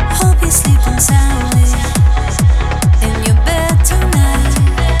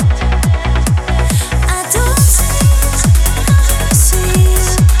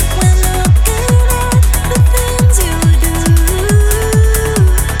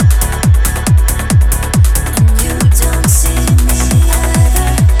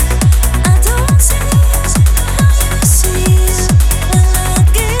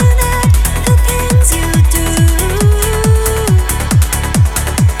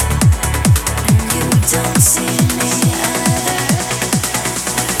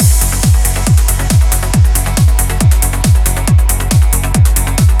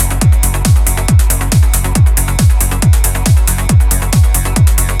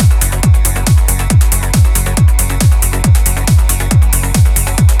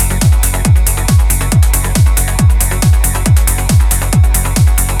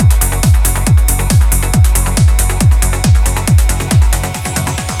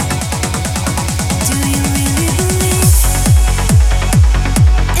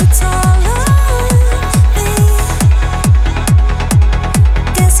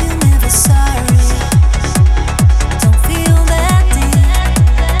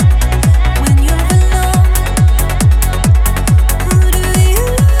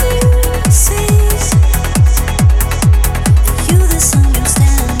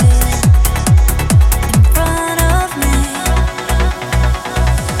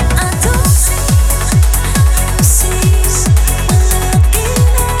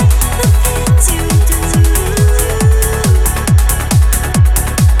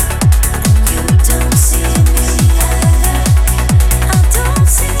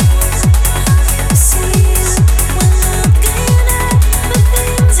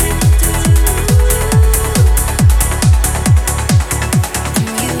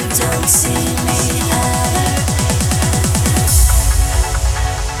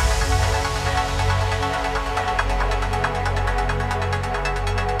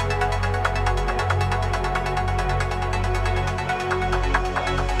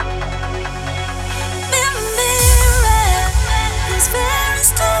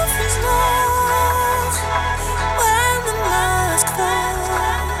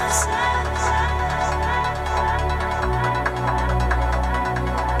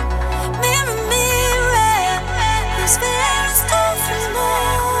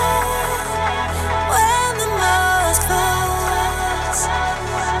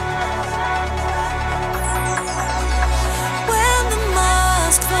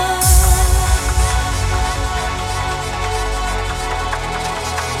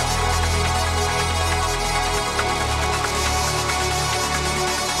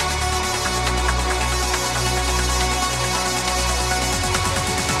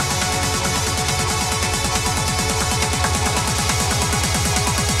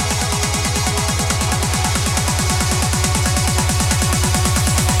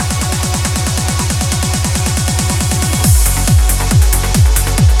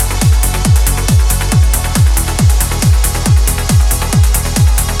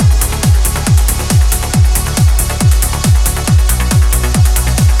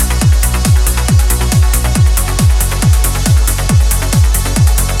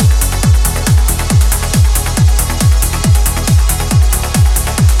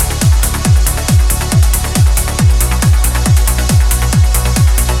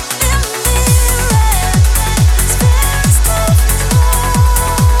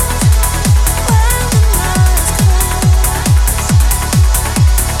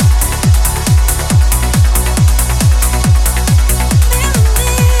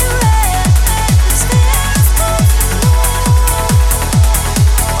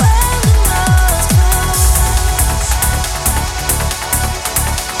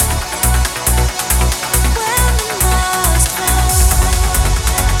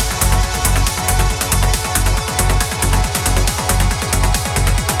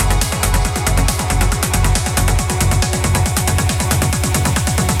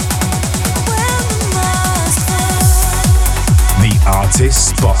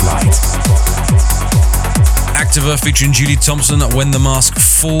 Spotlight. Activa featuring Julie Thompson, When the Mask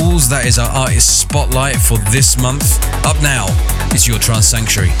Falls. That is our artist spotlight for this month. Up now is your Trance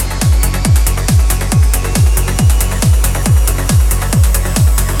Sanctuary.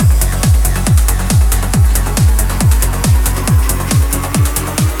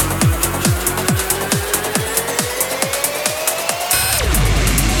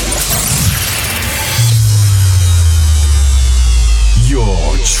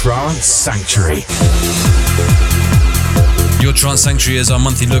 Your Trance Sanctuary. Your Trance Sanctuary is our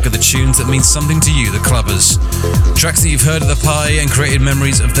monthly look at the tunes that mean something to you, the clubbers. Tracks that you've heard at the party and created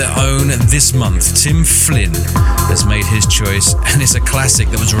memories of their own. This month, Tim Flynn has made his choice, and it's a classic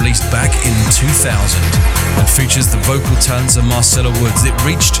that was released back in 2000 and features the vocal talents of Marcella Woods. It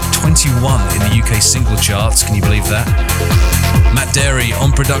reached 21 in the UK single charts, can you believe that? Matt Derry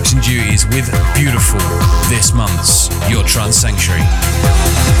on production duties with Beautiful, this month's Your Trance Sanctuary.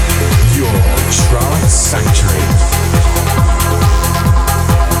 Your Trance Sanctuary.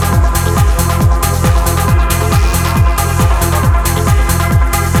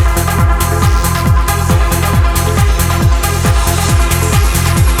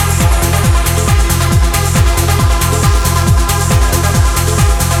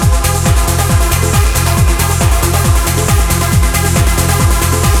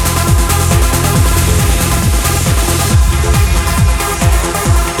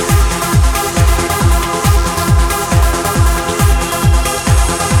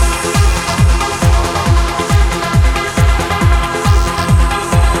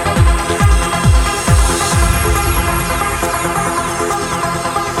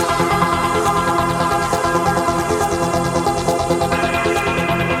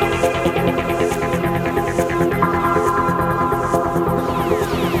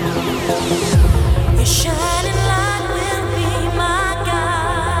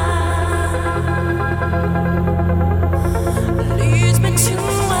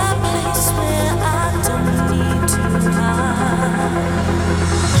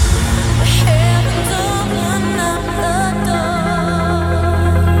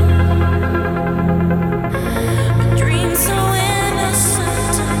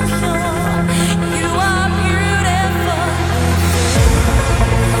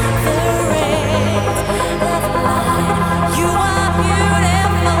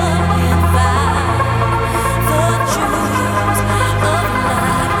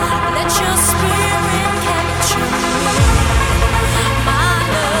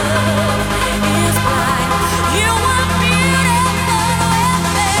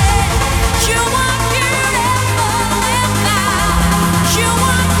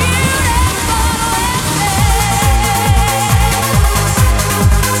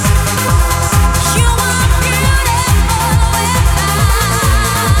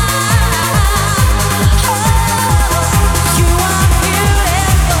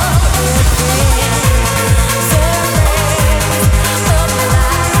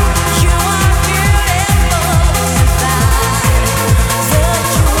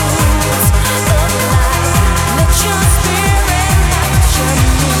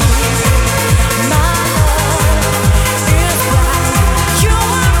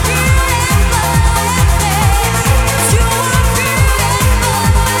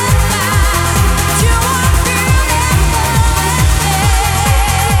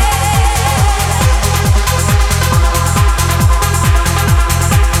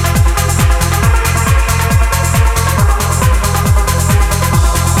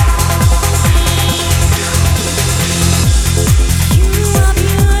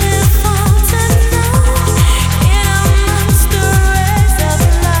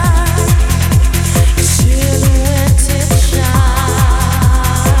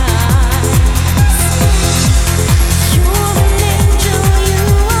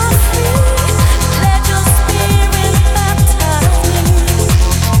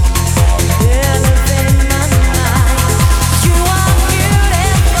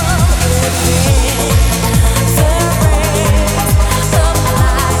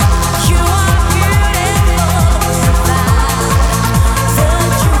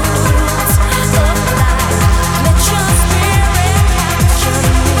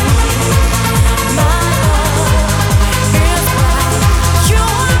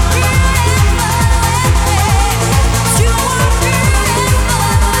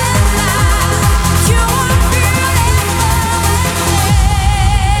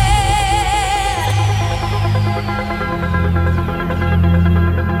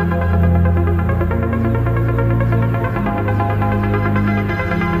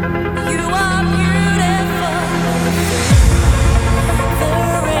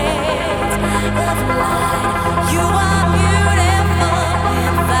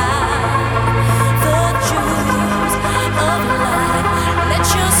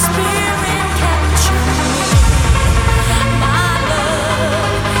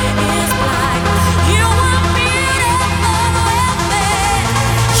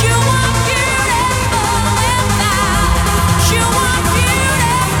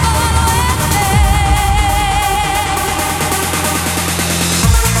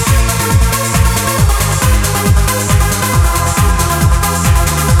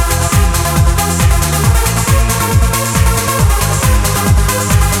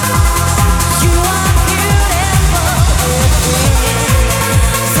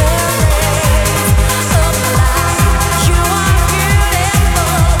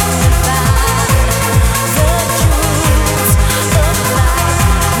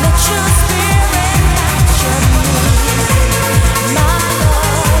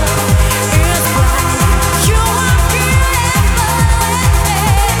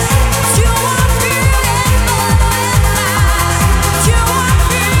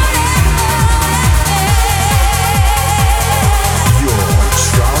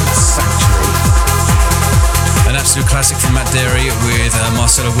 absolute classic from Matt Darey with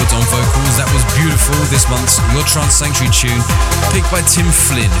Marcella Woods on vocals. That was Beautiful, this month's Your Trance Sanctuary tune, picked by Tim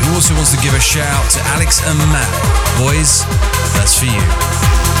Flynn, who also wants to give a shout out to Alex and Matt. Boys, that's for you.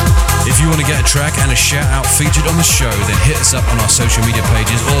 If you want to get a track and a shout out featured on the show, then hit us up on our social media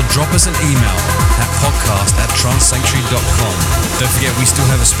pages or drop us an email at podcast@trancesanctuary.com. Don't forget, we still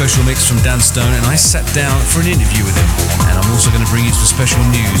have a special mix from Dan Stone, and I sat down for an interview with him. And I'm also going to bring you some special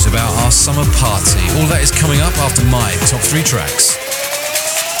news about our summer party. All that is coming up after my top 3 tracks.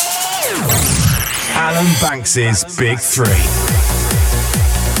 Alan Banks's Big 3.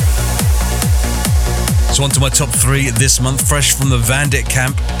 So on to my top 3 this month, fresh from the Vandit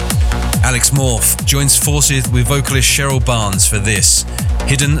camp. Alex Morph joins forces with vocalist Cheryl Barnes for this,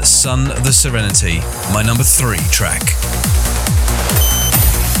 Hidden Sun the Serenity, my number 3 track.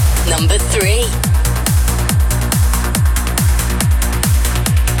 Number 3.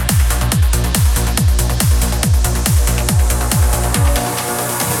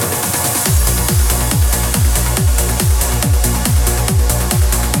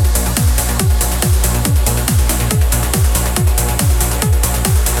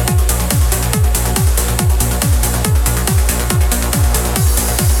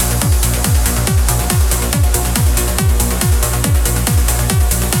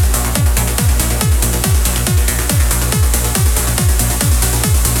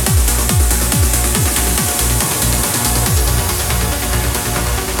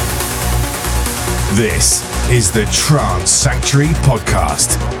 This is the Trance Sanctuary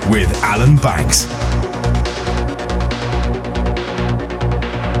Podcast with Alan Banks.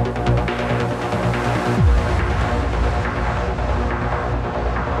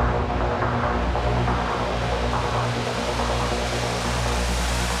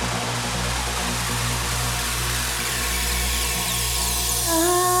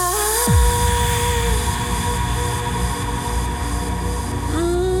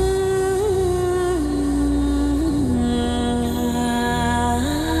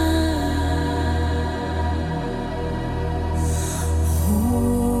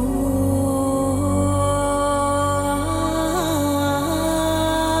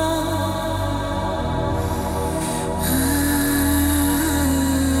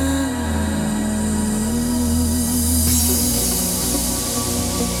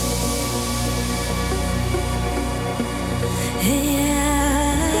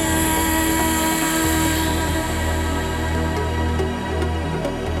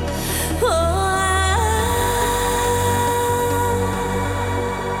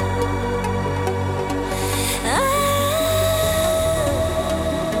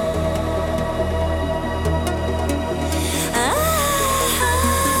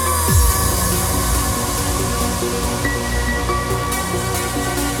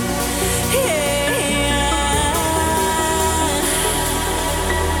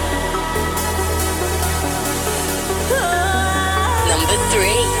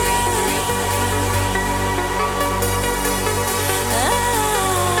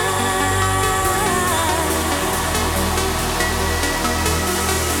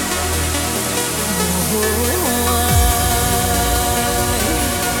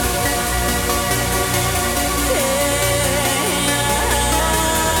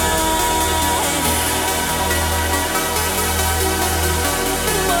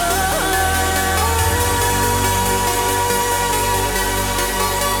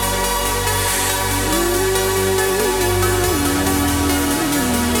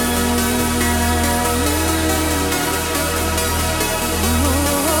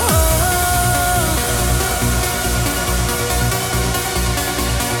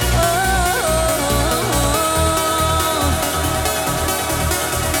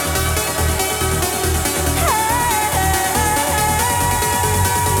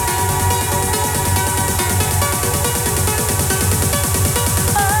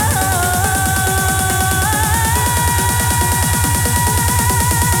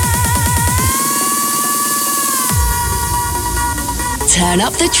 Turn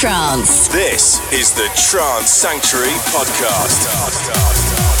up the trance. This is the Trance Sanctuary Podcast.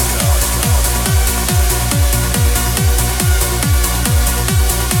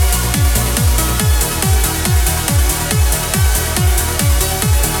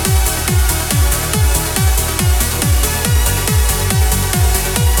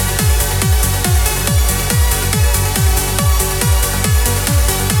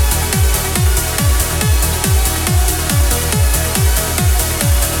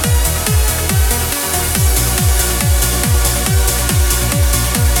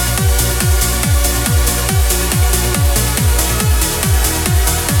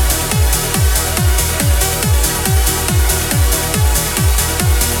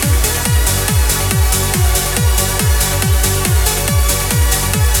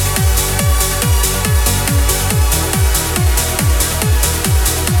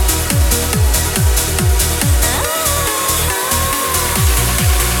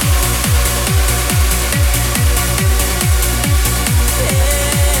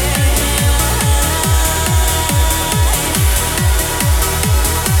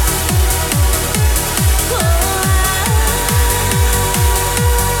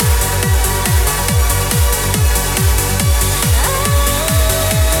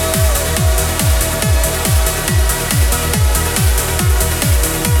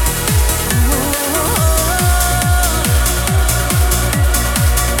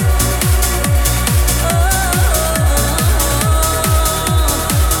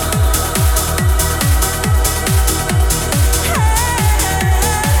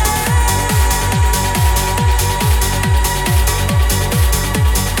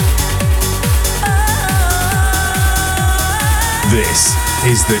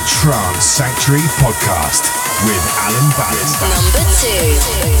 is the Trance Sanctuary Podcast with Alan Banks. Number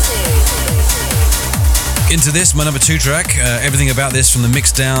 2. Into this, my number 2 track. Everything about this, from the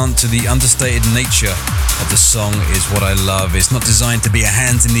mix down to the understated nature of the song, is what I love. It's not designed to be a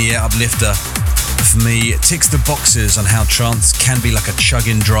hands in the air uplifter. For me, it ticks the boxes on how trance can be like a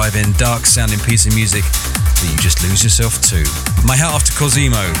chug-in, drive-in, dark-sounding piece of music that you just lose yourself to. My hat off to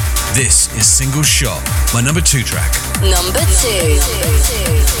Cosimo. This is Single Shot, my number 2 track. Number 2.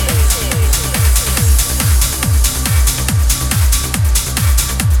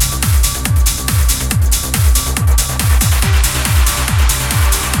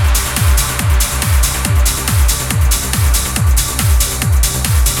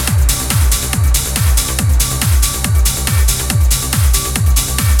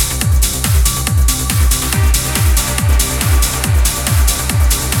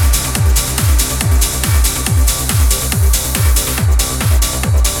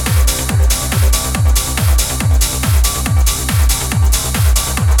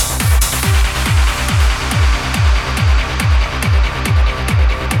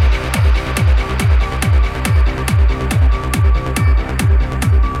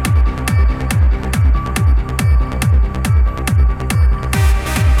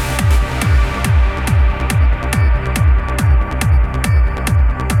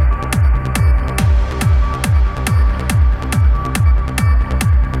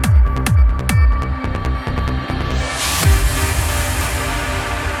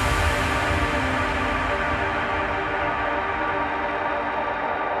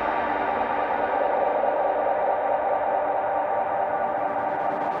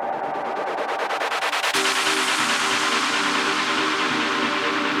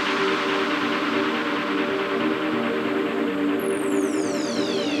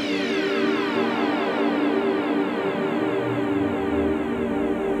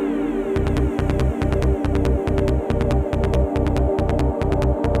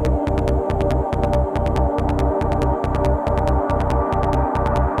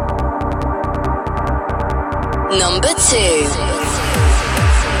 Number 2.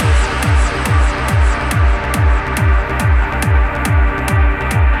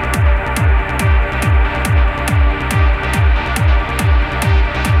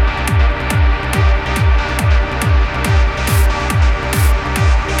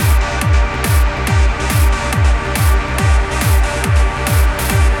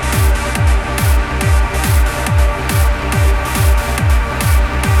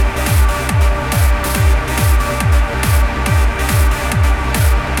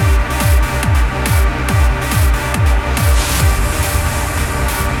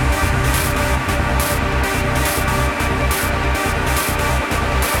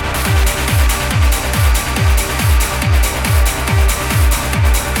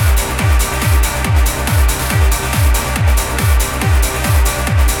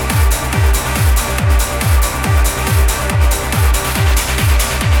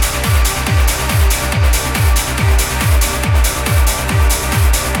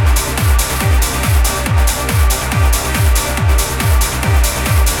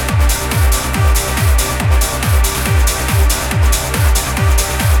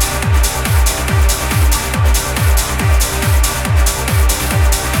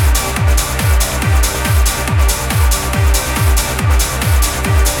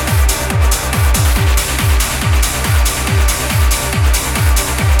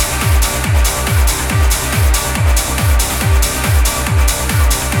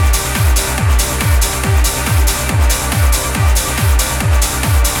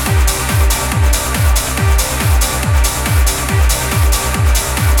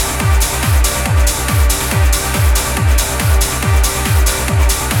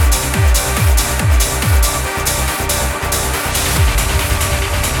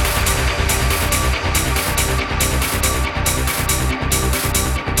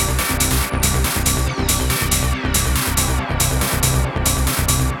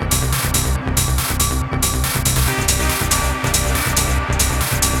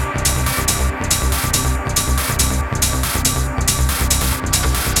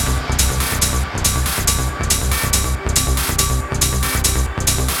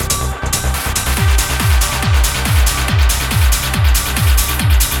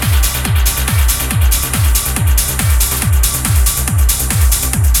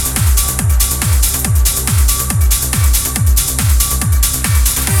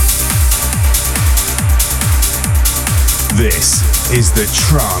 This is the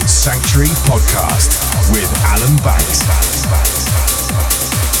Trance Sanctuary Podcast with Alan Banks.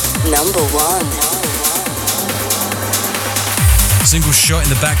 Number 1. single shot in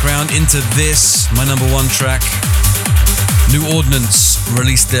the background into this, my number one track. New Ordnance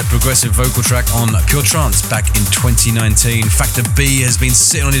released their progressive vocal track on Pure Trance back in 2019. Factor B has been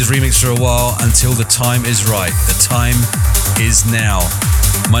sitting on his remix for a while until the time is right. The time is now.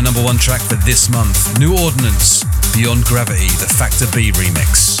 My number one track for this month, New Ordnance, Beyond Gravity, the Factor B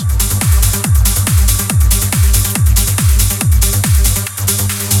remix.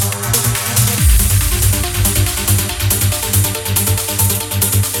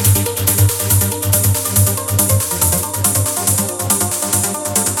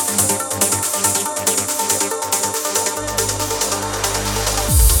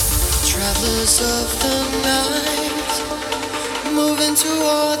 Of the night, moving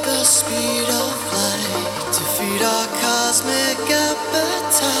toward the speed of light to feed our cosmic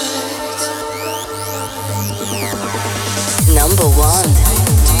appetite. Number one.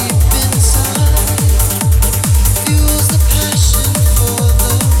 Deep inside, fuels the passion for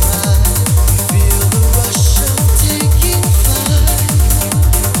the ride. Feel the rush of taking flight,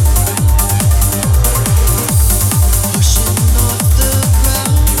 pushing off the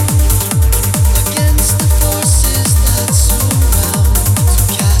ground. The forces that surround, to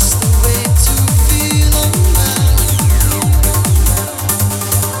cast away, to feel unbound.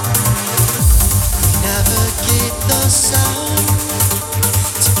 Navigate the sound,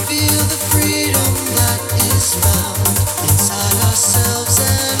 to feel the freedom that is found inside ourselves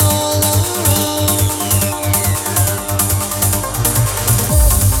and all around.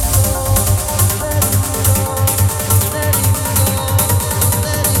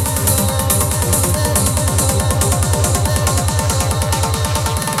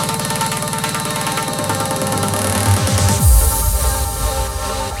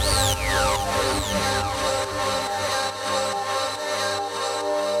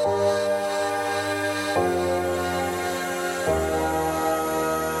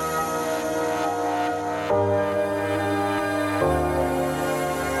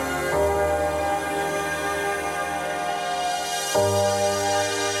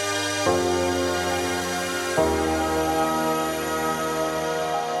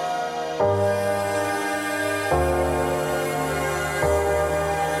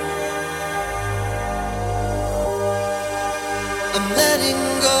 I'm letting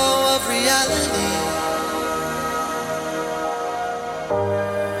go of reality.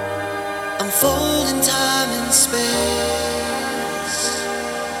 I'm folding time and space.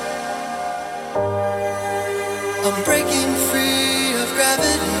 I'm breaking free of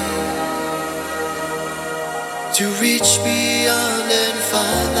gravity to reach beyond and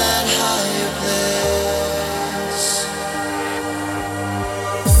find that higher place.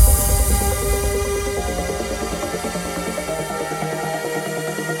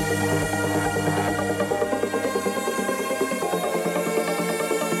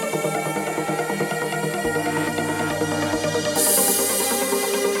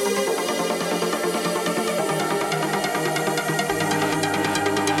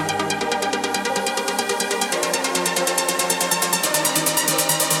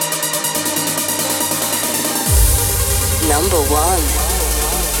 Number one.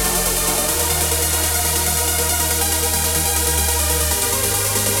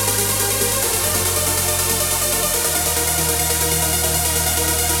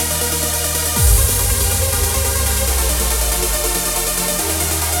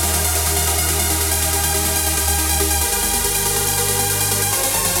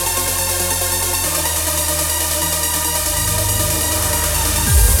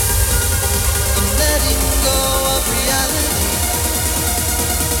 I'm letting go of reality.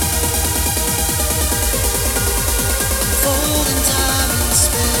 Folding time and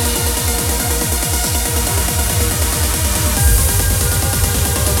space.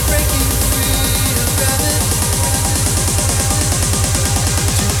 I'm breaking free of gravity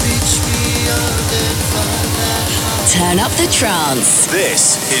to reach beyond and find that high. Turn up the trance.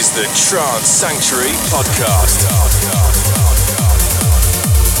 This is the Trance Sanctuary Podcast.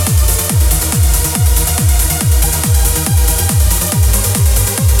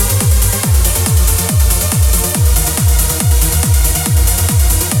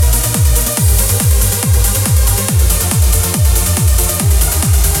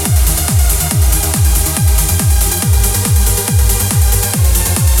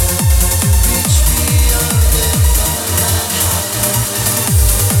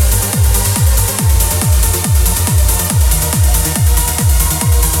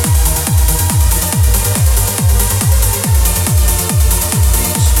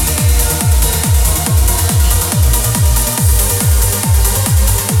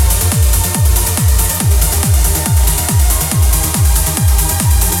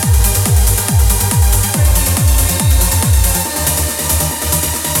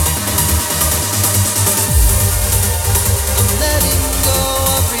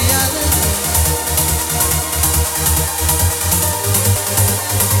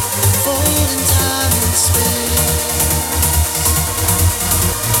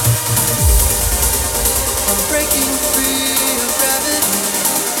 breaking free of gravity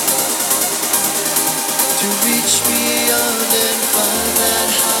to reach beyond and find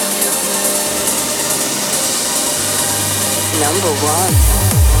that higher place. Number 1.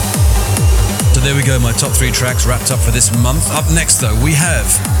 So there we go, my top 3 tracks wrapped up for this month. Up next though, we have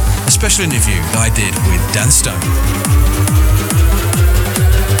a special interview that I did with Dan Stone.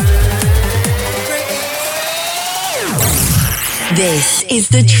 This is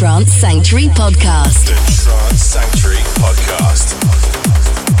the Trance Sanctuary Podcast. The Trance Sanctuary Podcast.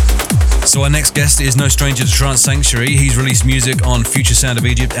 So our next guest is no stranger to Trance Sanctuary. He's released music on Future Sound of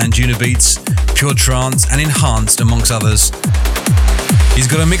Egypt and Juna Beats, Pure Trance and Enhanced, amongst others. He's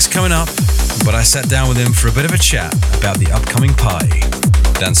got a mix coming up, but I sat down with him for a bit of a chat about the upcoming Pi.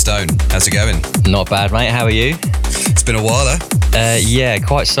 Dan Stone, how's it going? Not bad, mate. How are you? It's been a while, eh? Yeah,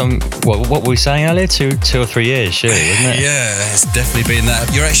 quite some. What were we saying earlier? Two or 3 years, surely, wasn't it? Yeah, it's definitely been that.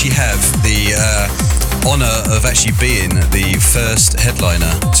 You actually have the honour of actually being the first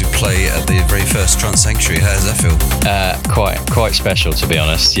headliner to play at the very first Trance Sanctuary. How does that feel? Quite special, to be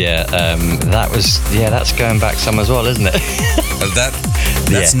honest. Yeah, that's going back some as well, isn't it?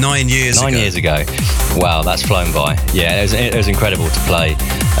 That's 9 years ago. 9 years ago. Wow, that's flown by. Yeah, it was incredible to play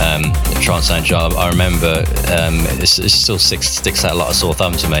Trance Sanctuary. I remember it still sticks out like a sore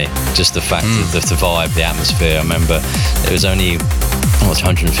thumb to me. Just the fact of the vibe, the atmosphere. I remember it was only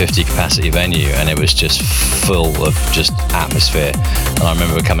 150 capacity venue, and it was just full of just atmosphere. And I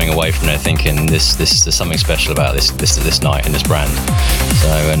remember coming away from there thinking, there's something special about this night and this brand.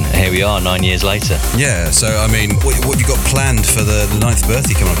 So, and here we are 9 years later. Yeah. So, I mean, what have you got planned for the 9th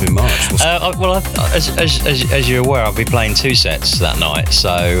birthday coming up in March? As you're aware, I'll be playing 2 sets that night.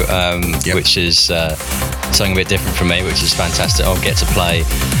 So, which is something a bit different from me, which is fantastic. I'll get to play,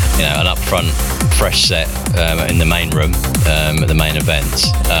 an upfront fresh set in the main room at the main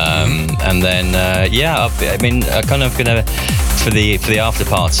event, and then I'm kind of gonna for the after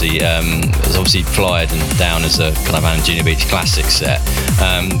party. It's obviously flyed and down as a kind of Juna Beats classic set,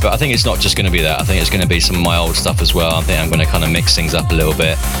 but I think it's not just going to be that. I think it's going to be some of my old stuff as well. I think I'm going to kind of mix things up a little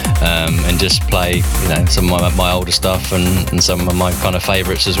bit and just play some of my older stuff and some of my kind of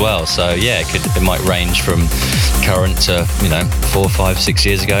favourites as well. So yeah, it might range from current to 4, 5, 6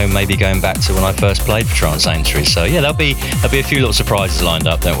 years ago, maybe going back to when I first played for Trance Sanctuary. So yeah, there'll be a few little surprises lined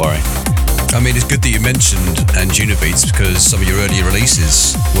up, don't worry. I mean, it's good that you mentioned Juna Beats because some of your earlier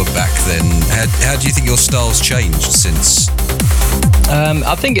releases were back then. How do you think your style's changed since?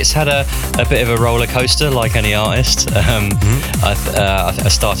 I think it's had a bit of a roller coaster, like any artist. I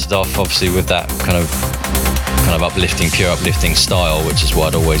started off obviously with that kind of pure uplifting style, which is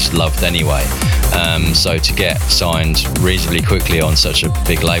what I'd always loved anyway. So to get signed reasonably quickly on such a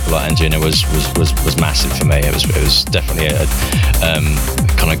big label like Anjuna was massive for me. It was definitely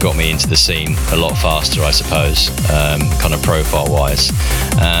kind of got me into the scene a lot faster, I suppose, kind of profile wise.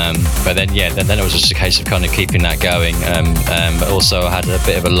 But then it was just a case of kind of keeping that going. But also I had a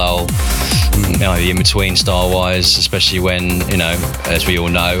bit of a lull, in between style wise, especially when, as we all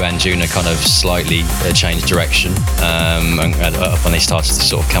know, Anjuna kind of slightly changed direction. And when they started to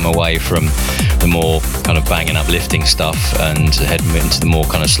sort of come away from the more kind of banging uplifting stuff and head into the more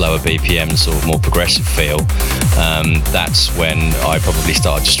kind of slower BPM, sort of more progressive feel, that's when I probably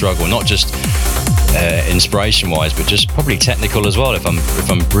started to struggle, not just inspiration wise, but just probably technical as well, if I'm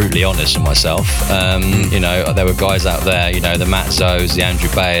brutally honest with myself. There were guys out there, the Matt Zoes, the Andrew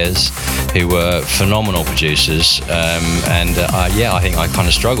Bayers, who were phenomenal producers, I think I kind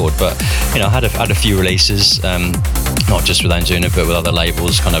of struggled, but I had a few releases, not just with Anjuna but with other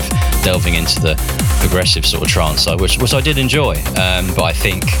labels, kind of delving into the progressive sort of trance side, which I did enjoy, but I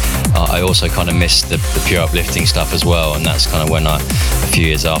think I also kind of missed the pure uplifting stuff as well, and that's kind of when a few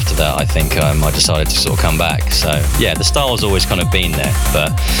years after that, I think I decided to sort of come back. So yeah, the style's always kind of been there,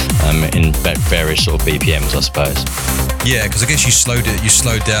 but in various sort of BPMs, I suppose. Yeah, because I guess you slowed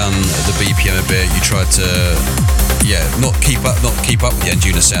down the BPM a bit. You tried to, not keep up with the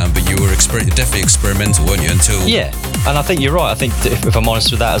Anjuna sound, but you were definitely experimental, weren't you? Until and I think you're right. I think if I'm honest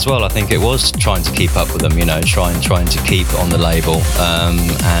with that as well, I think it was trying to keep up with them. Trying to keep on the label, I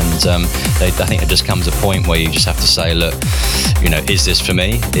think it just comes a point where you just have to say, look, is this for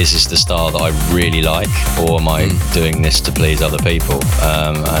me? Is this the style that I really like, or am I doing this to please other people?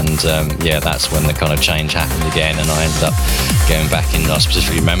 That's when the kind of change happened again, and I ended up going back in. I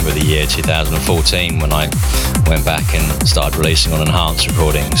specifically remember the year 2014 when I went back and started releasing on Enhanced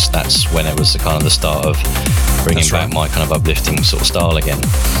recordings. That's when it was the start of bringing back my kind of uplifting sort of style again.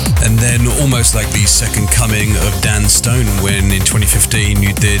 And then almost like the second coming of Dan Stone, when in 2015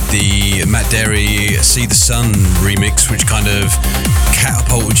 you did the Matt Darey See the Sun remix, which kind of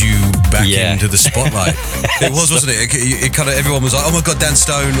catapulted you back back Yeah. into the spotlight. It was, wasn't it? It kind of, everyone was like, oh my God, Dan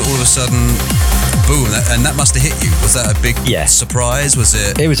Stone, all of a sudden, boom, and that must have hit you. Was that a big Yeah. surprise? Was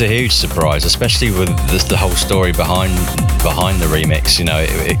it? It was a huge surprise, especially with the whole story behind the remix. You know,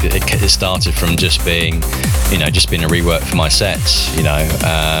 it started from just being a rework for my sets. You know,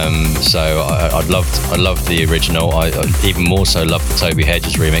 so I loved the original. I even more so loved the Toby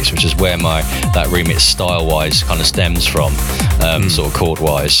Hedges remix, which is where that remix style-wise kind of stems from, sort of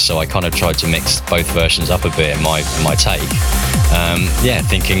chord-wise. So I kind of tried to mix both versions up a bit in my take.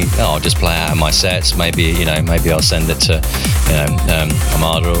 Thinking, I'll just play out of my sets. Maybe I'll send it to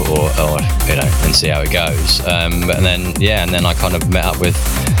Armada or and see how it goes. And then I kind of met up with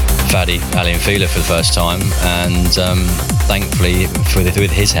Fadi Ali and Fila for the first time, and thankfully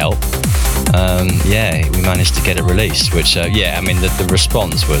with his help, we managed to get it released. Which the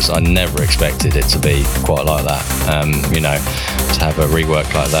response was, I never expected it to be quite like that. To have a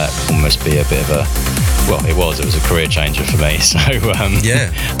rework like that almost be a bit of a, well, it was a career changer for me. So I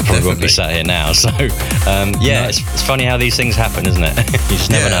probably wouldn't be sat here now. So it's funny how these things happen, isn't it? You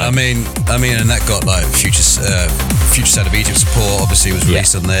just never know. I mean, and that got like Future Sound of Egypt support. Obviously, was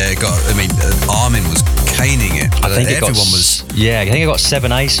released on there. Armin was caning it. I think everyone was. Yeah, I think it got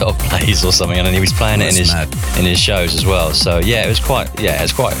 7A sort of plays or something, and then he was playing it in his shows as well. So it was quite.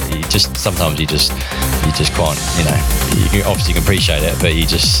 Sometimes you just can't. You obviously can appreciate it, but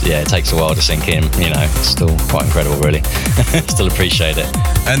it takes a while to sink in. It's still quite incredible, really. Still appreciate it.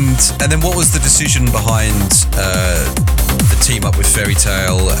 And then what was the decision behind the team up with Fairy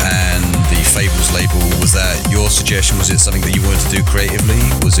Tale and the Fables label? Was that your suggestion? Was it something that you wanted to do creatively?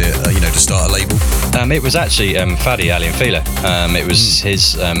 Was it to start a label? It was actually Fadi Ali and Fila. It was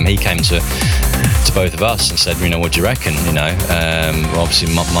his. He came to both of us and said, what do you reckon?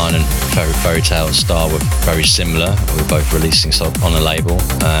 Obviously mine and Fairy Tale and Star were very similar. We were both releasing on a label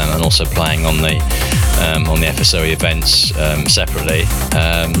and also playing on the FSOE events separately.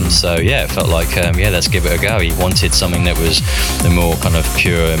 It felt like let's give it a go. He wanted something that was the more kind of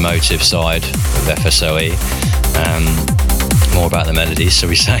pure emotive side of FSOE. More about the melodies, shall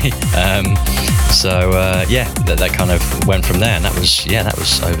we say? That kind of went from there, and that was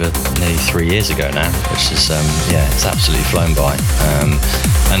over nearly 3 years ago now, which is it's absolutely flown by.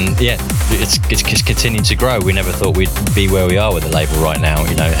 It's continued to grow. We never thought we'd be where we are with the label right now.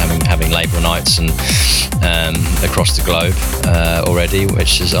 Having label nights and across the globe already,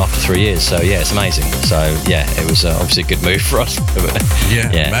 which is after 3 years. So it's amazing. So it was obviously a good move for us.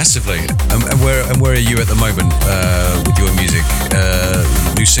 Massively. And where are you at the moment with your music?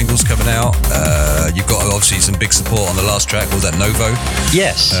 New singles coming out. You've got obviously some big support on the last track. Was that Novo?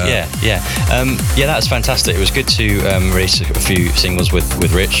 Yes. That was fantastic. It was good to release a few singles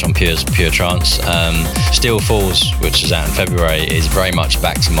with Rich on Pure Trance. Still Falls, which is out in February, is very much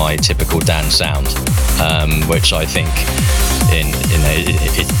back to my typical Dan sound, which I think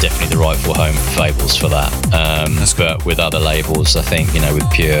it's definitely the rightful home for Fables for that. But with other labels, I think with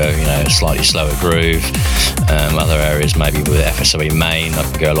Pure, slightly slower groove. Other areas maybe with FSOE main, I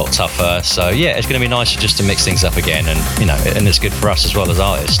can go a lot tougher. So it's going to be nice just to mix things up again, and and it's good for us as well as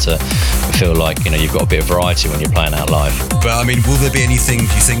artists to feel like you've got a bit of variety when you're playing out live. But will there be anything, do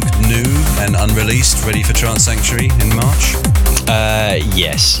you think, new and unreleased ready for Trance Sanctuary in March?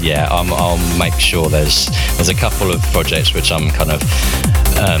 Yes, I'll make sure there's a couple of projects which I'm kind of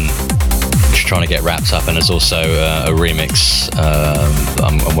trying to get wrapped up, and there's also a remix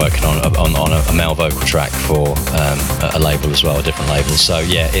I'm working on a male vocal track for a label as well, a different label. So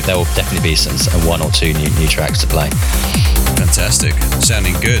there will definitely be one or two new tracks to play. Fantastic,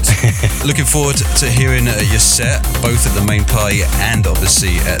 sounding good. Looking forward to hearing your set, both at the main party and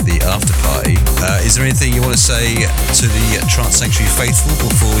obviously at the after party. Is there anything you want to say to the Trance Sanctuary faithful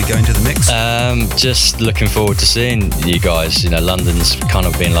before we go into the mix? Just looking forward to seeing you guys. London's kind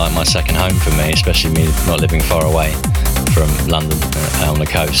of been like my second home for me, especially me not living far away from London on the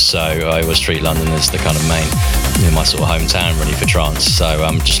coast. So I always treat London as the kind of main, my sort of hometown really for trance. So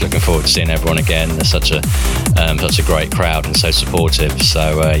I'm just looking forward to seeing everyone again. There's such a great crowd and so supportive.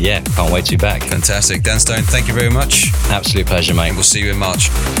 So can't wait to be back. Fantastic. Dan Stone, thank you very much. Absolute pleasure, mate. We'll see you in March.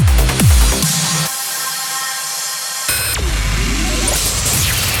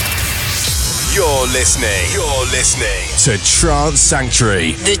 You're listening to Trance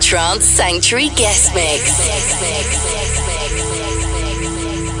Sanctuary. The Trance Sanctuary Guest Mix.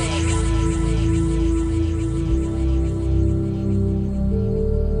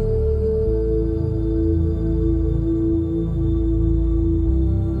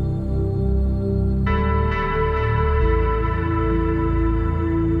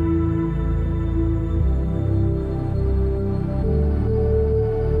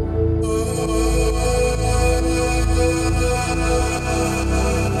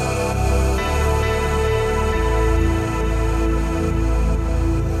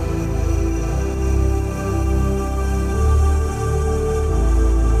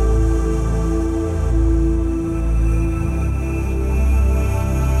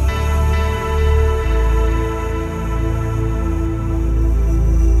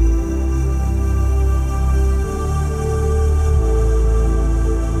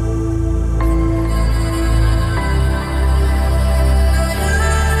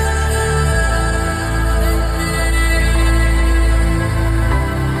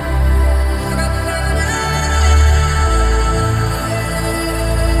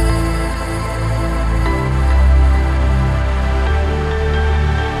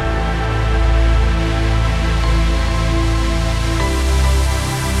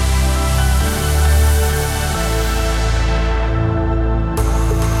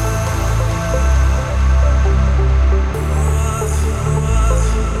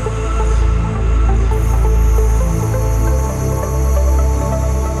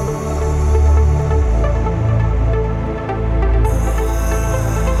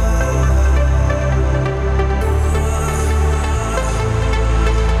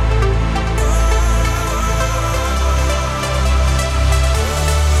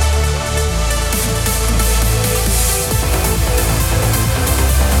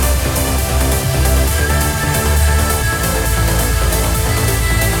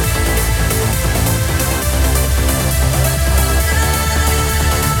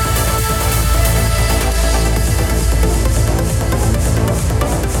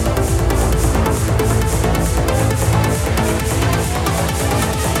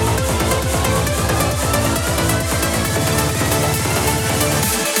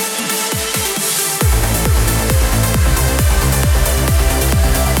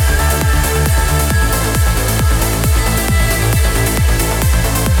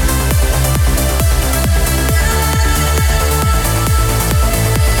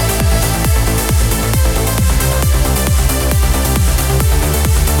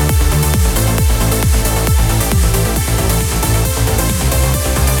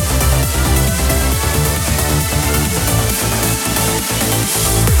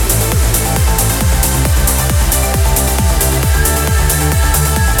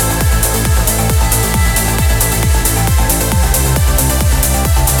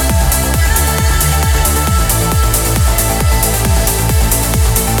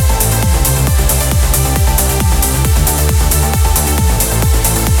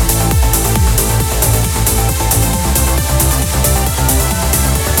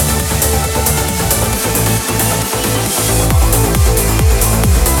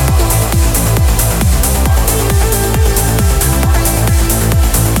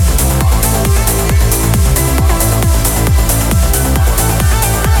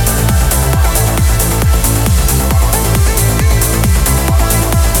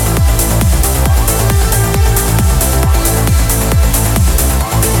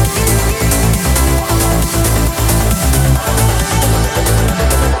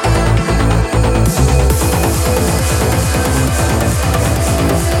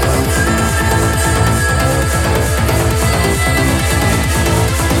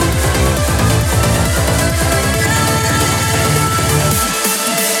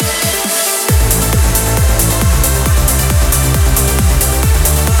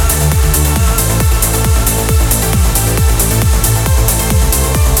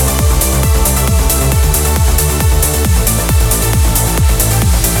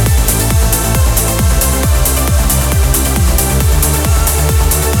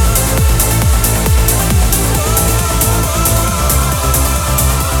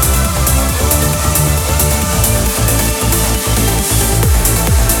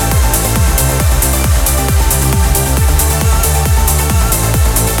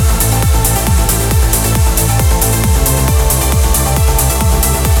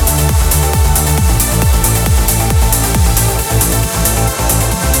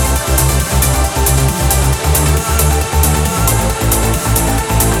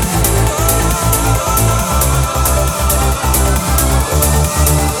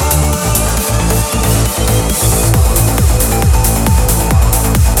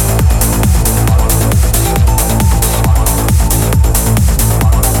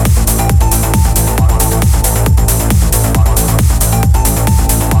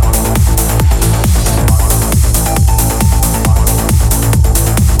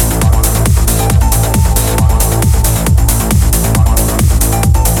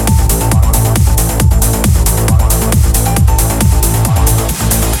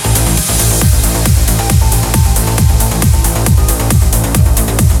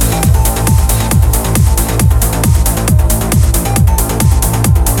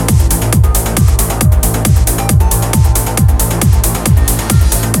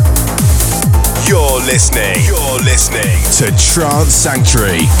 You're listening to Trance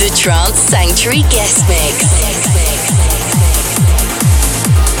Sanctuary. The Trance Sanctuary Guest Mix.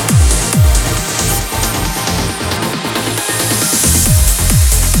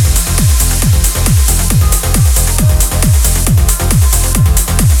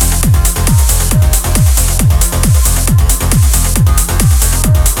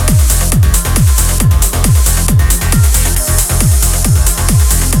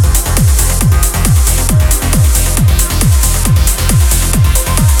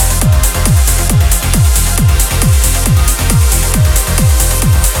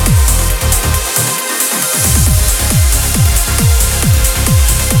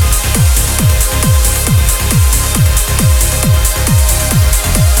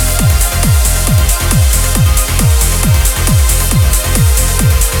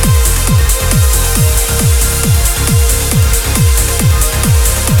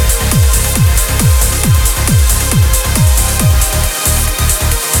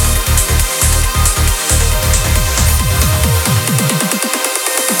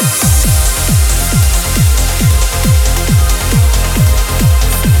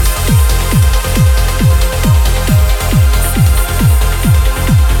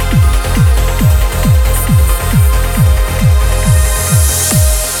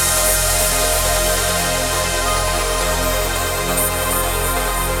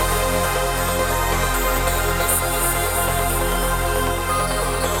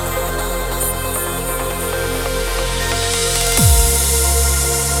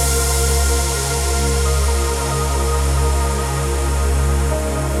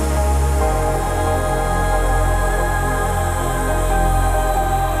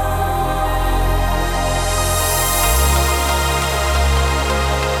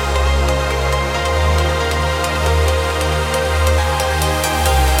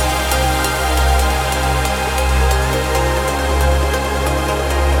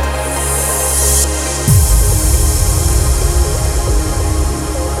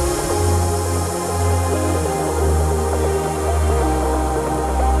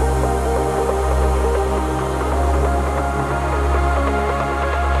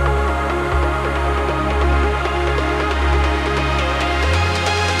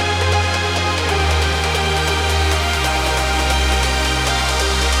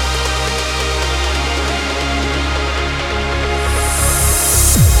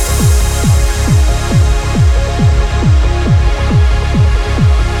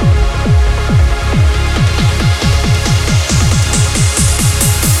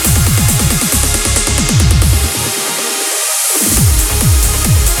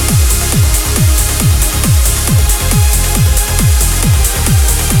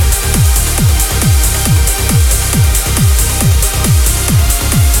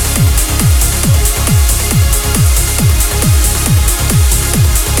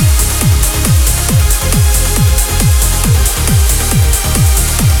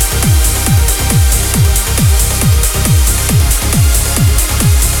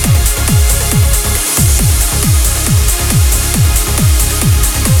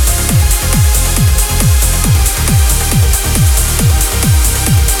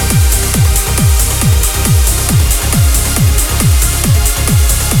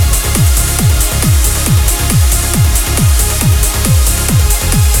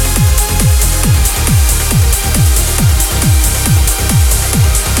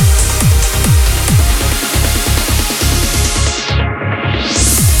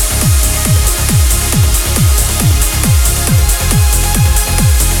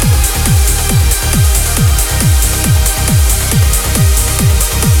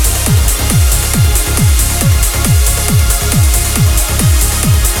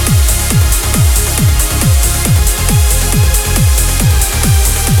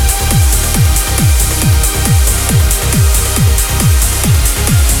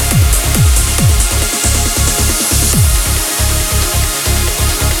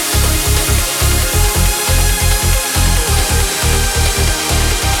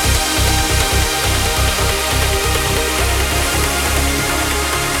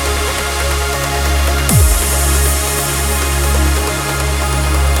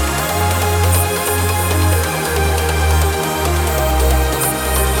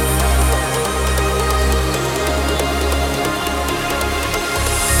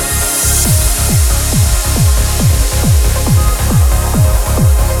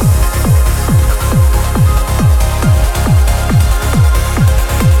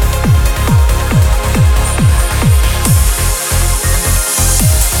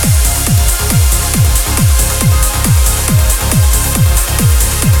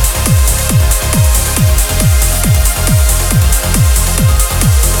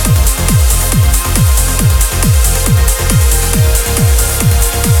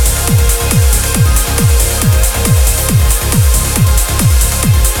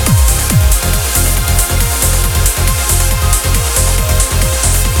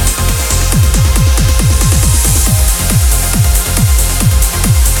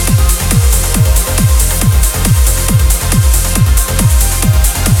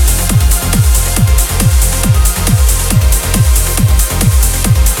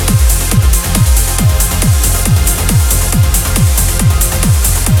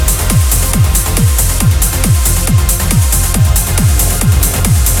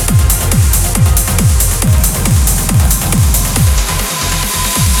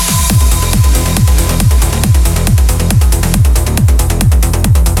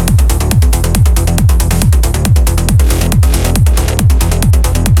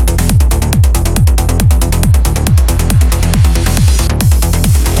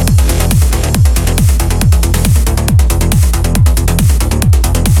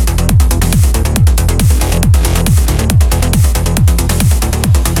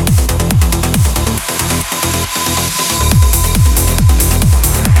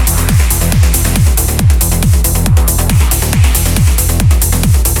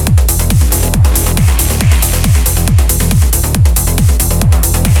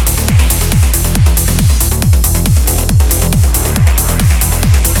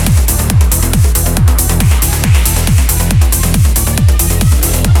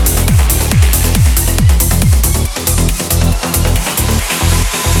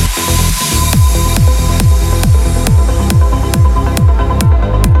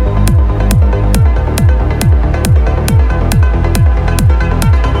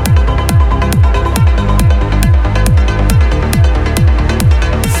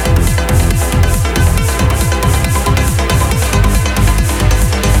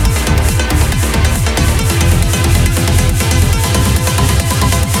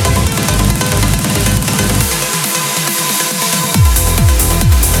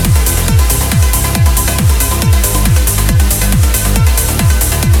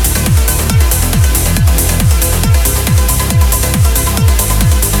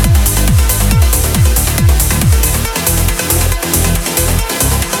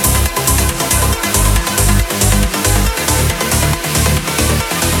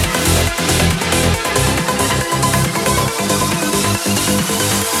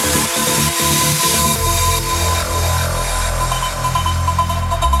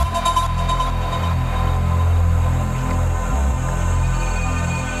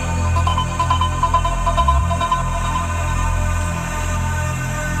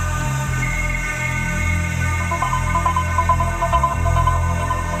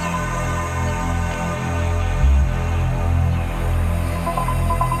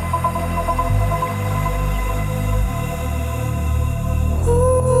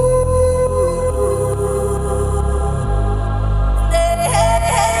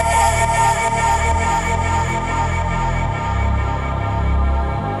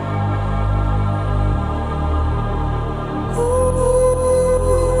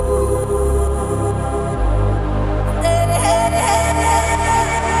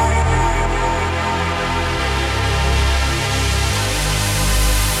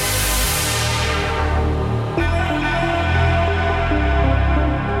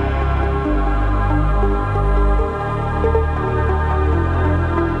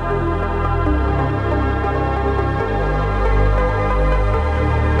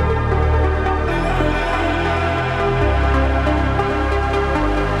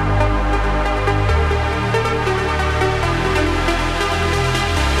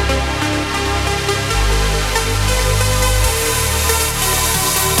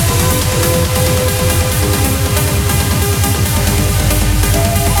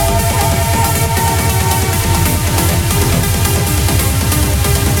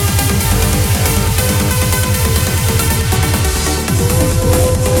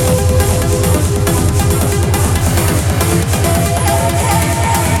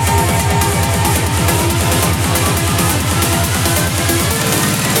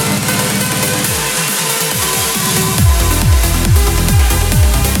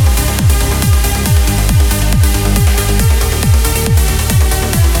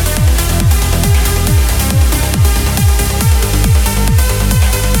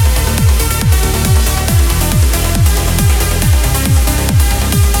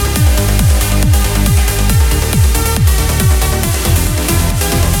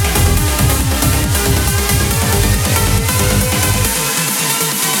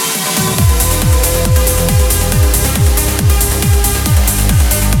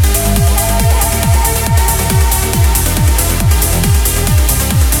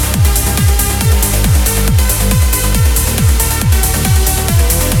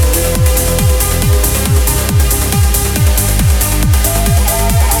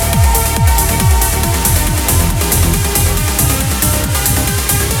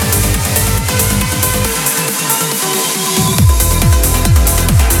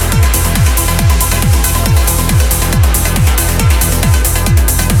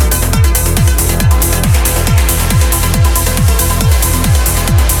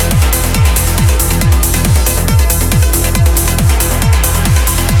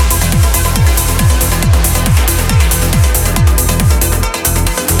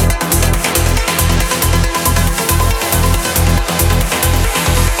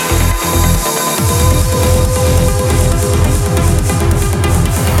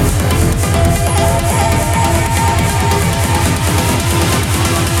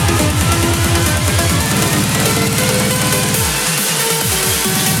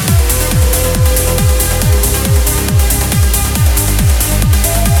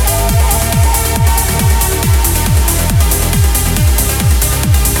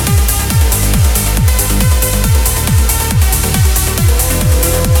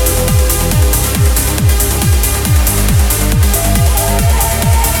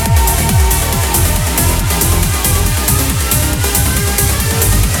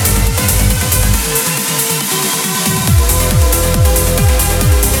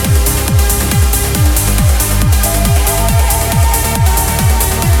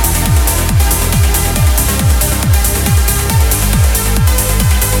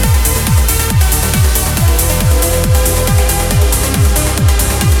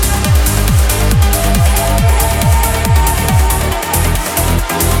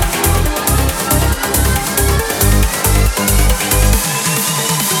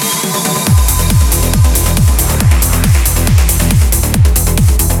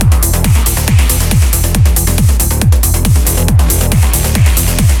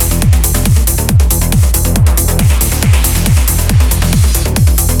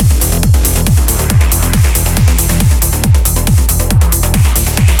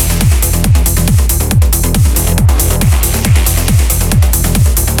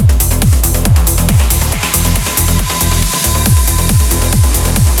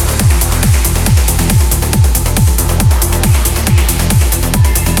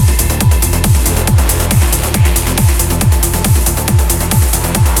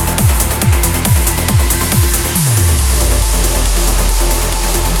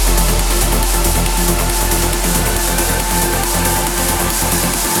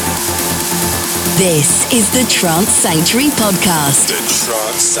 This is the Trance Sanctuary Podcast. The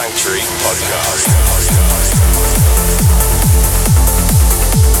Trance Sanctuary Podcast.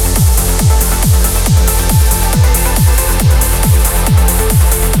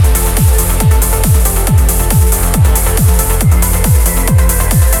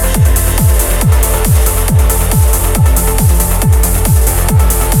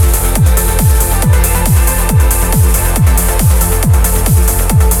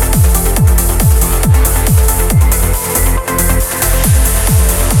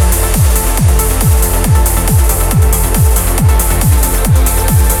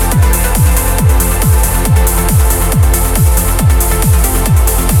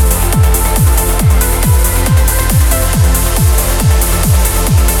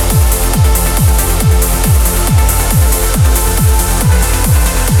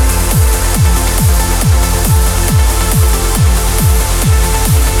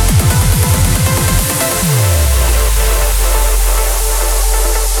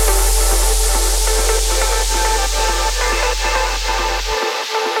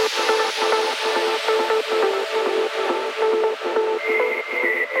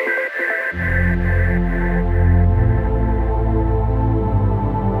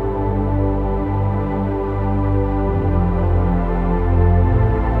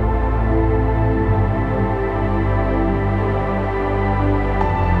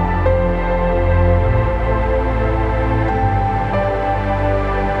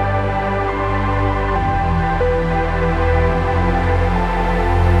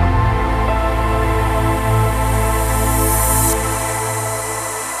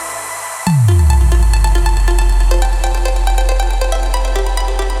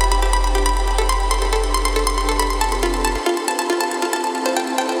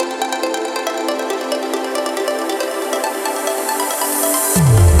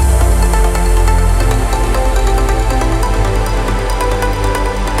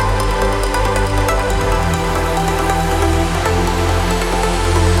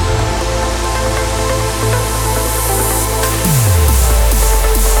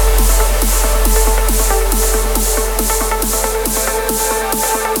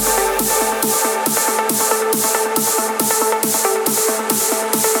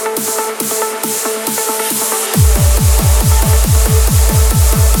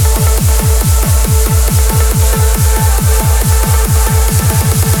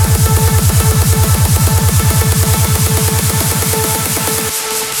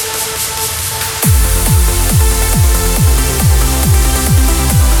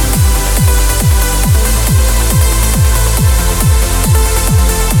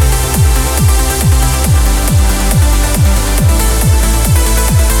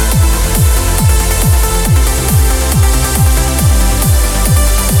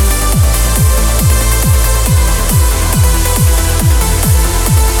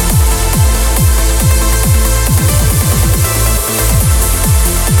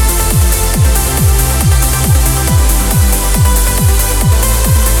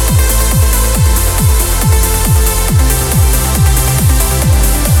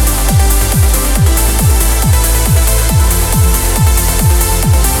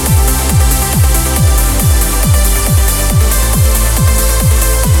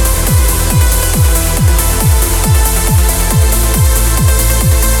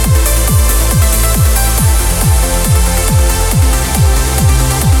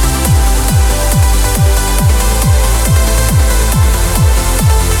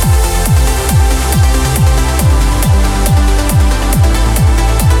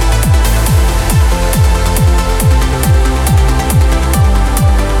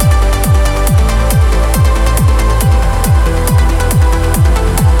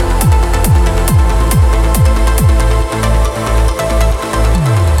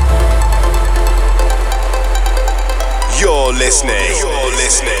 You're listening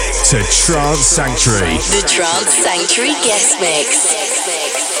to Trance Sanctuary. The Trance Sanctuary Guest Mix.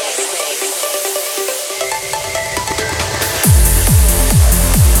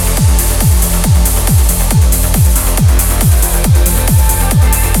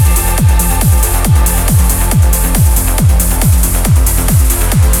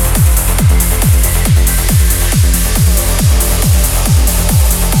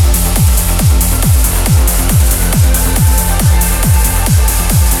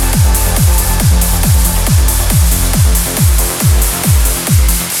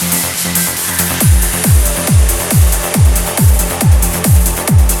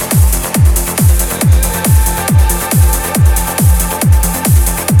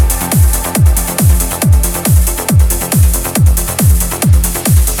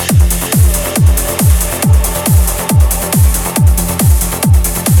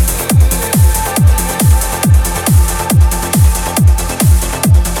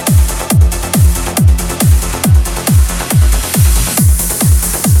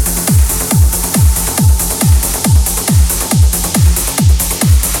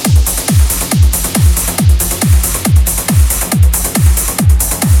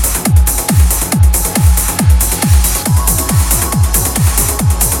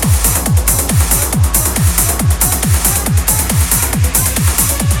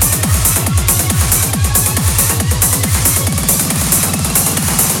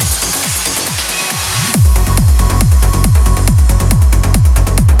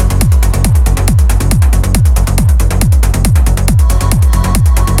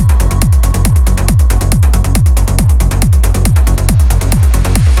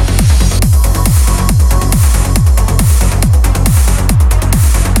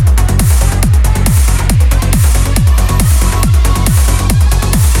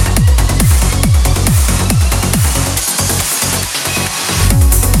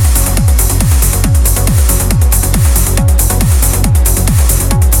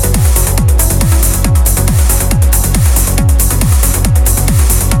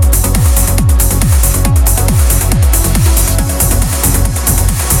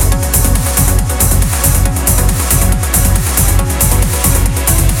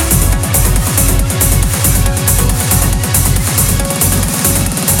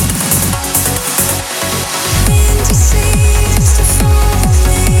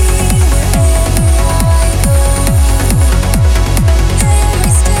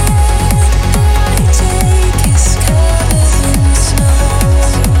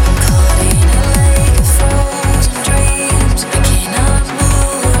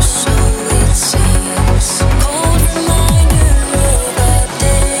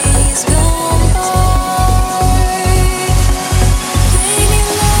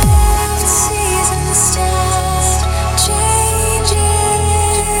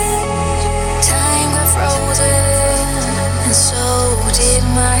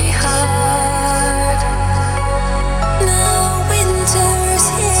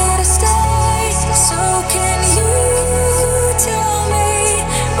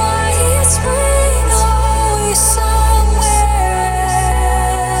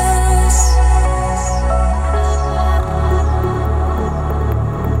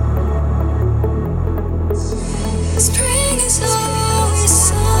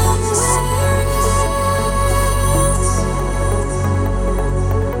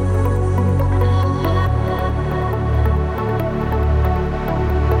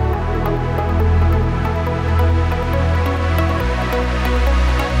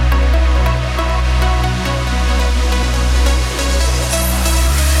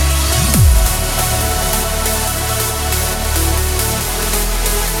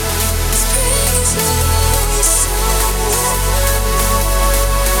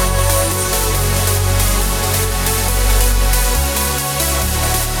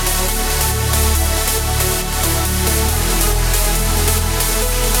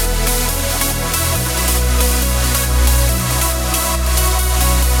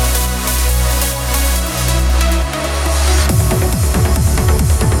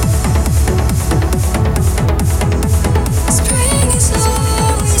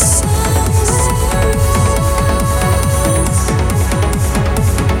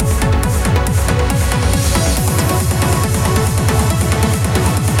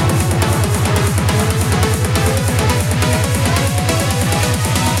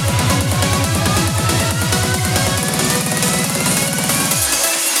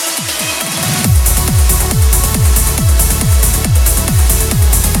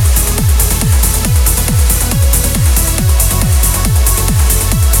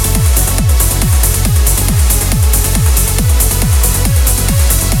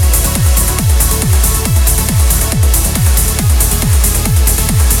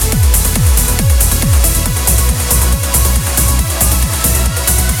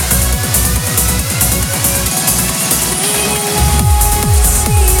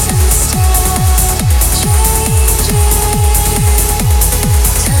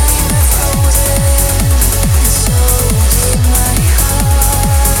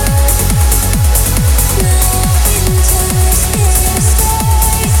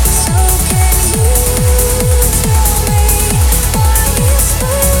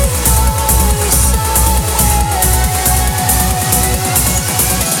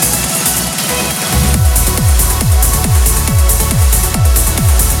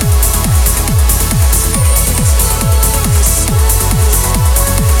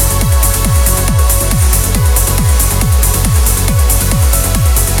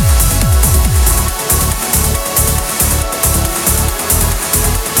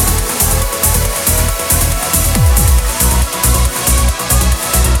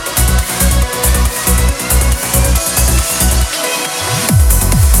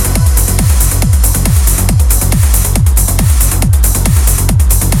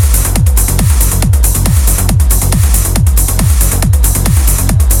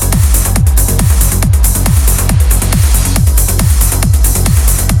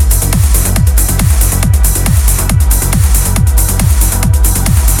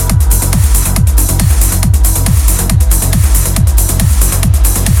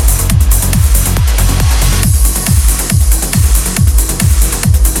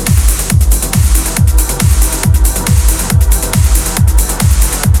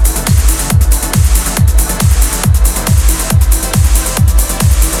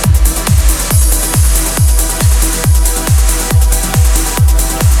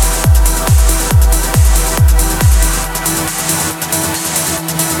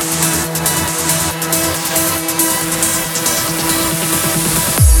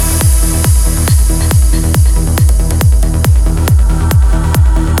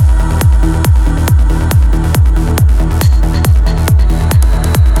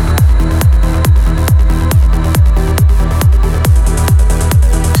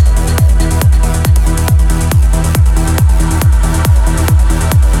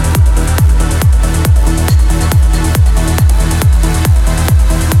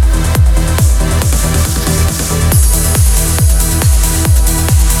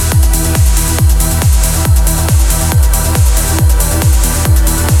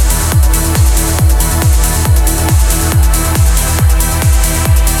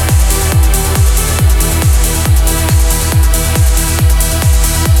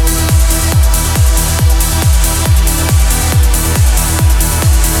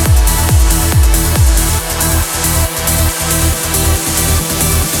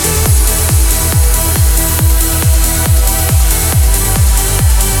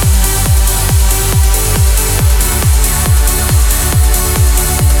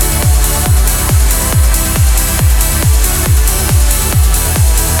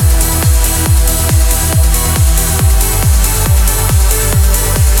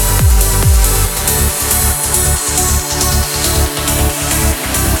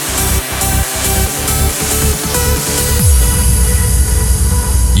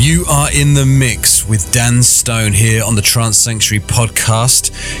 You are in the mix with Dan Stone here on the Trance Sanctuary podcast.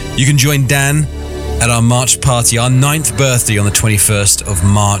 You can join Dan at our March party, our 9th birthday on the 21st of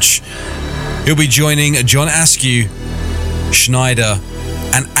March. He'll be joining John Askew, Schneider,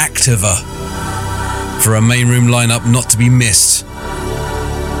 and Activa for a main room lineup not to be missed.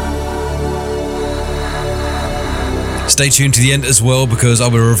 Stay tuned to the end as well, because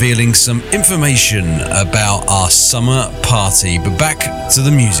I'll be revealing some information about our summer party. But back to the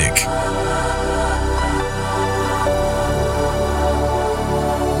music.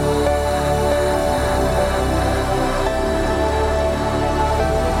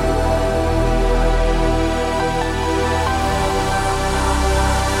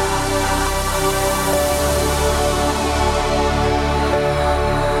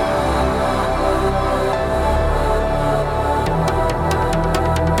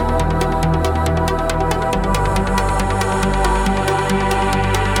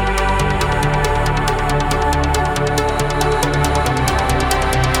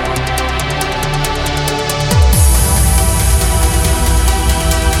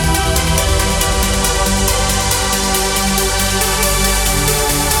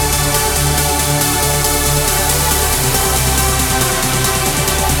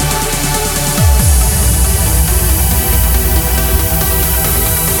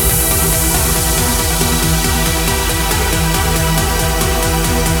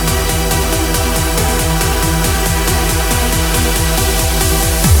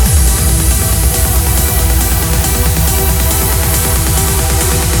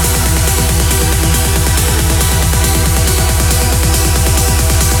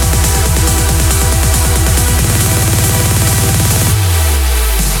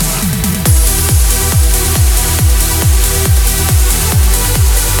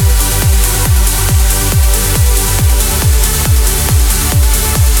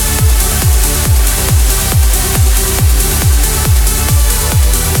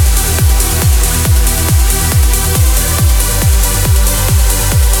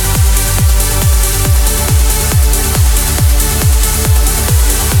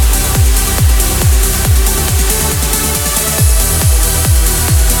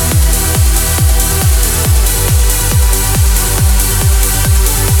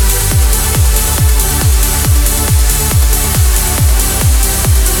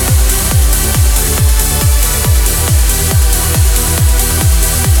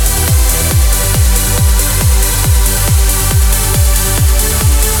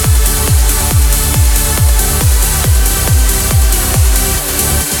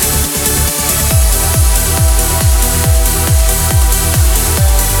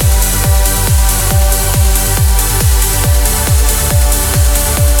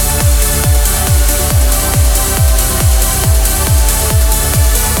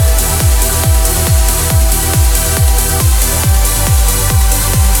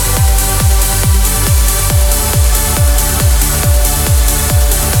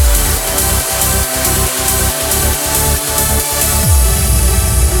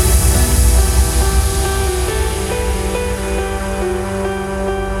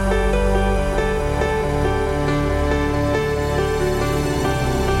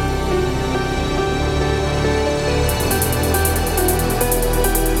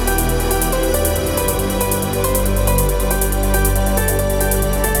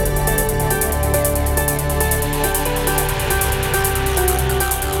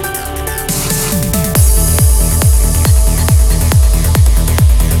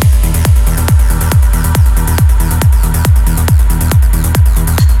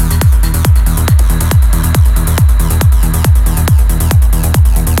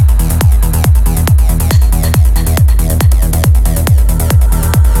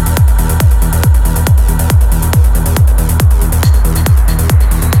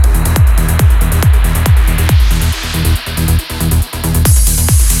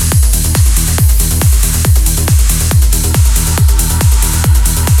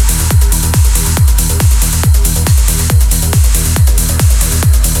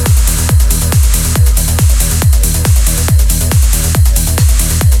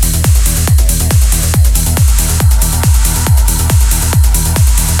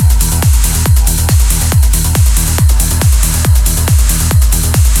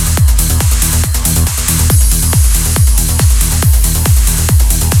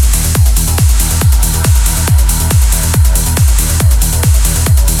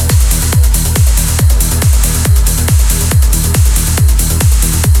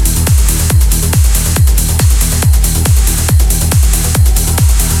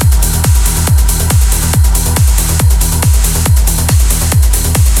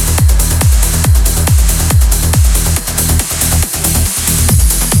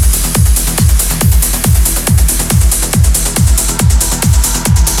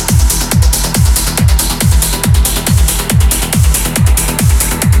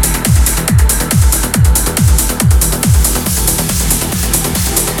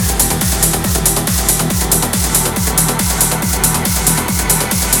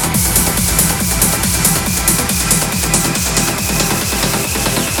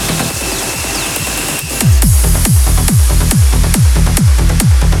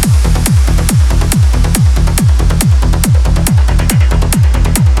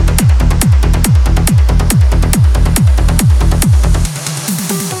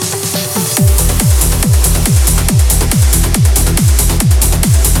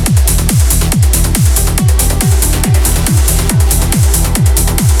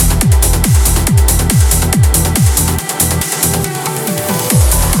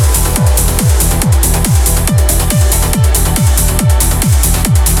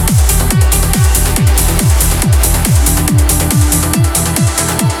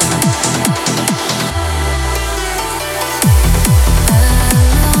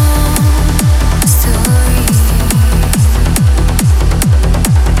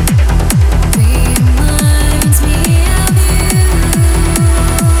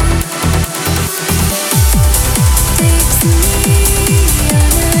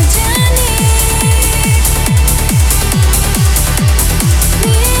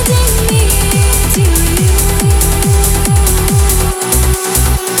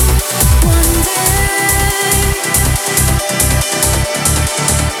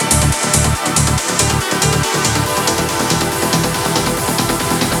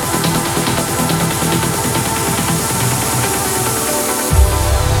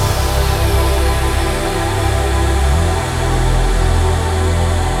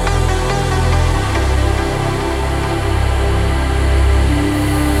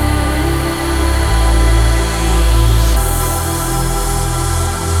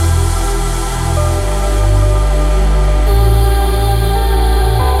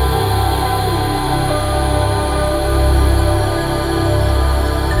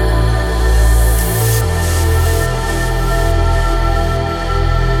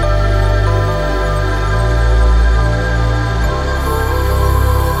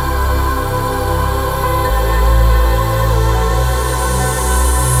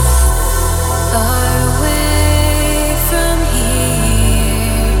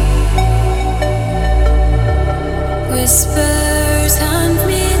 Whispers hunt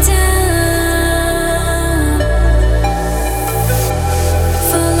me down,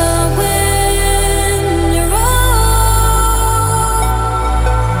 following your road,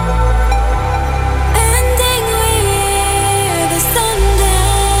 ending with the sundown.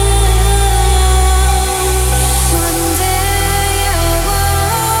 One day I'll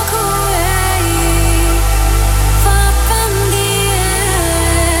walk away, far from the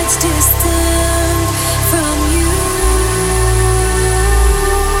edge, distant from you.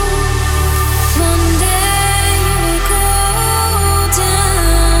 One day you will go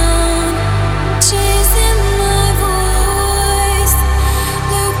down, chasing my voice,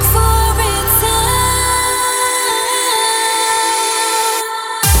 look for its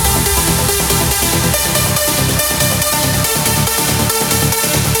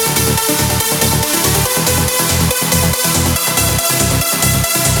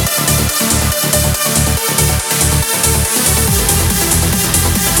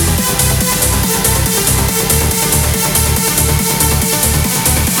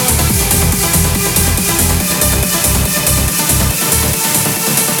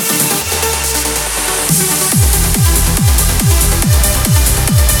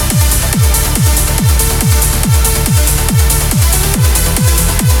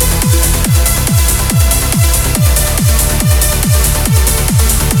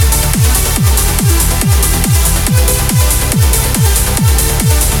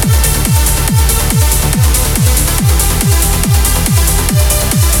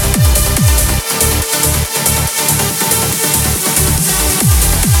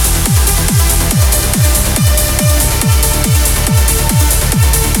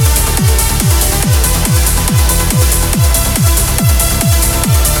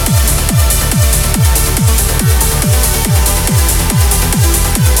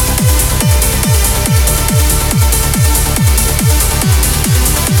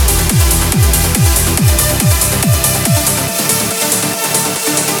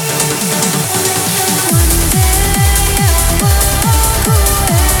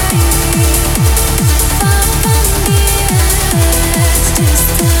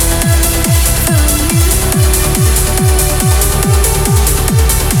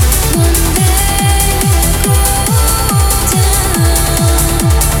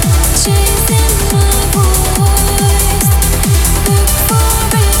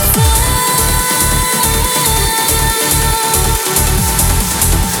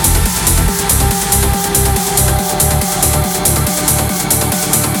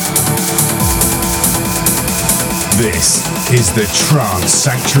This is the Trance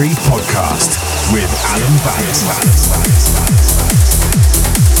Sanctuary Podcast with Alan Banks.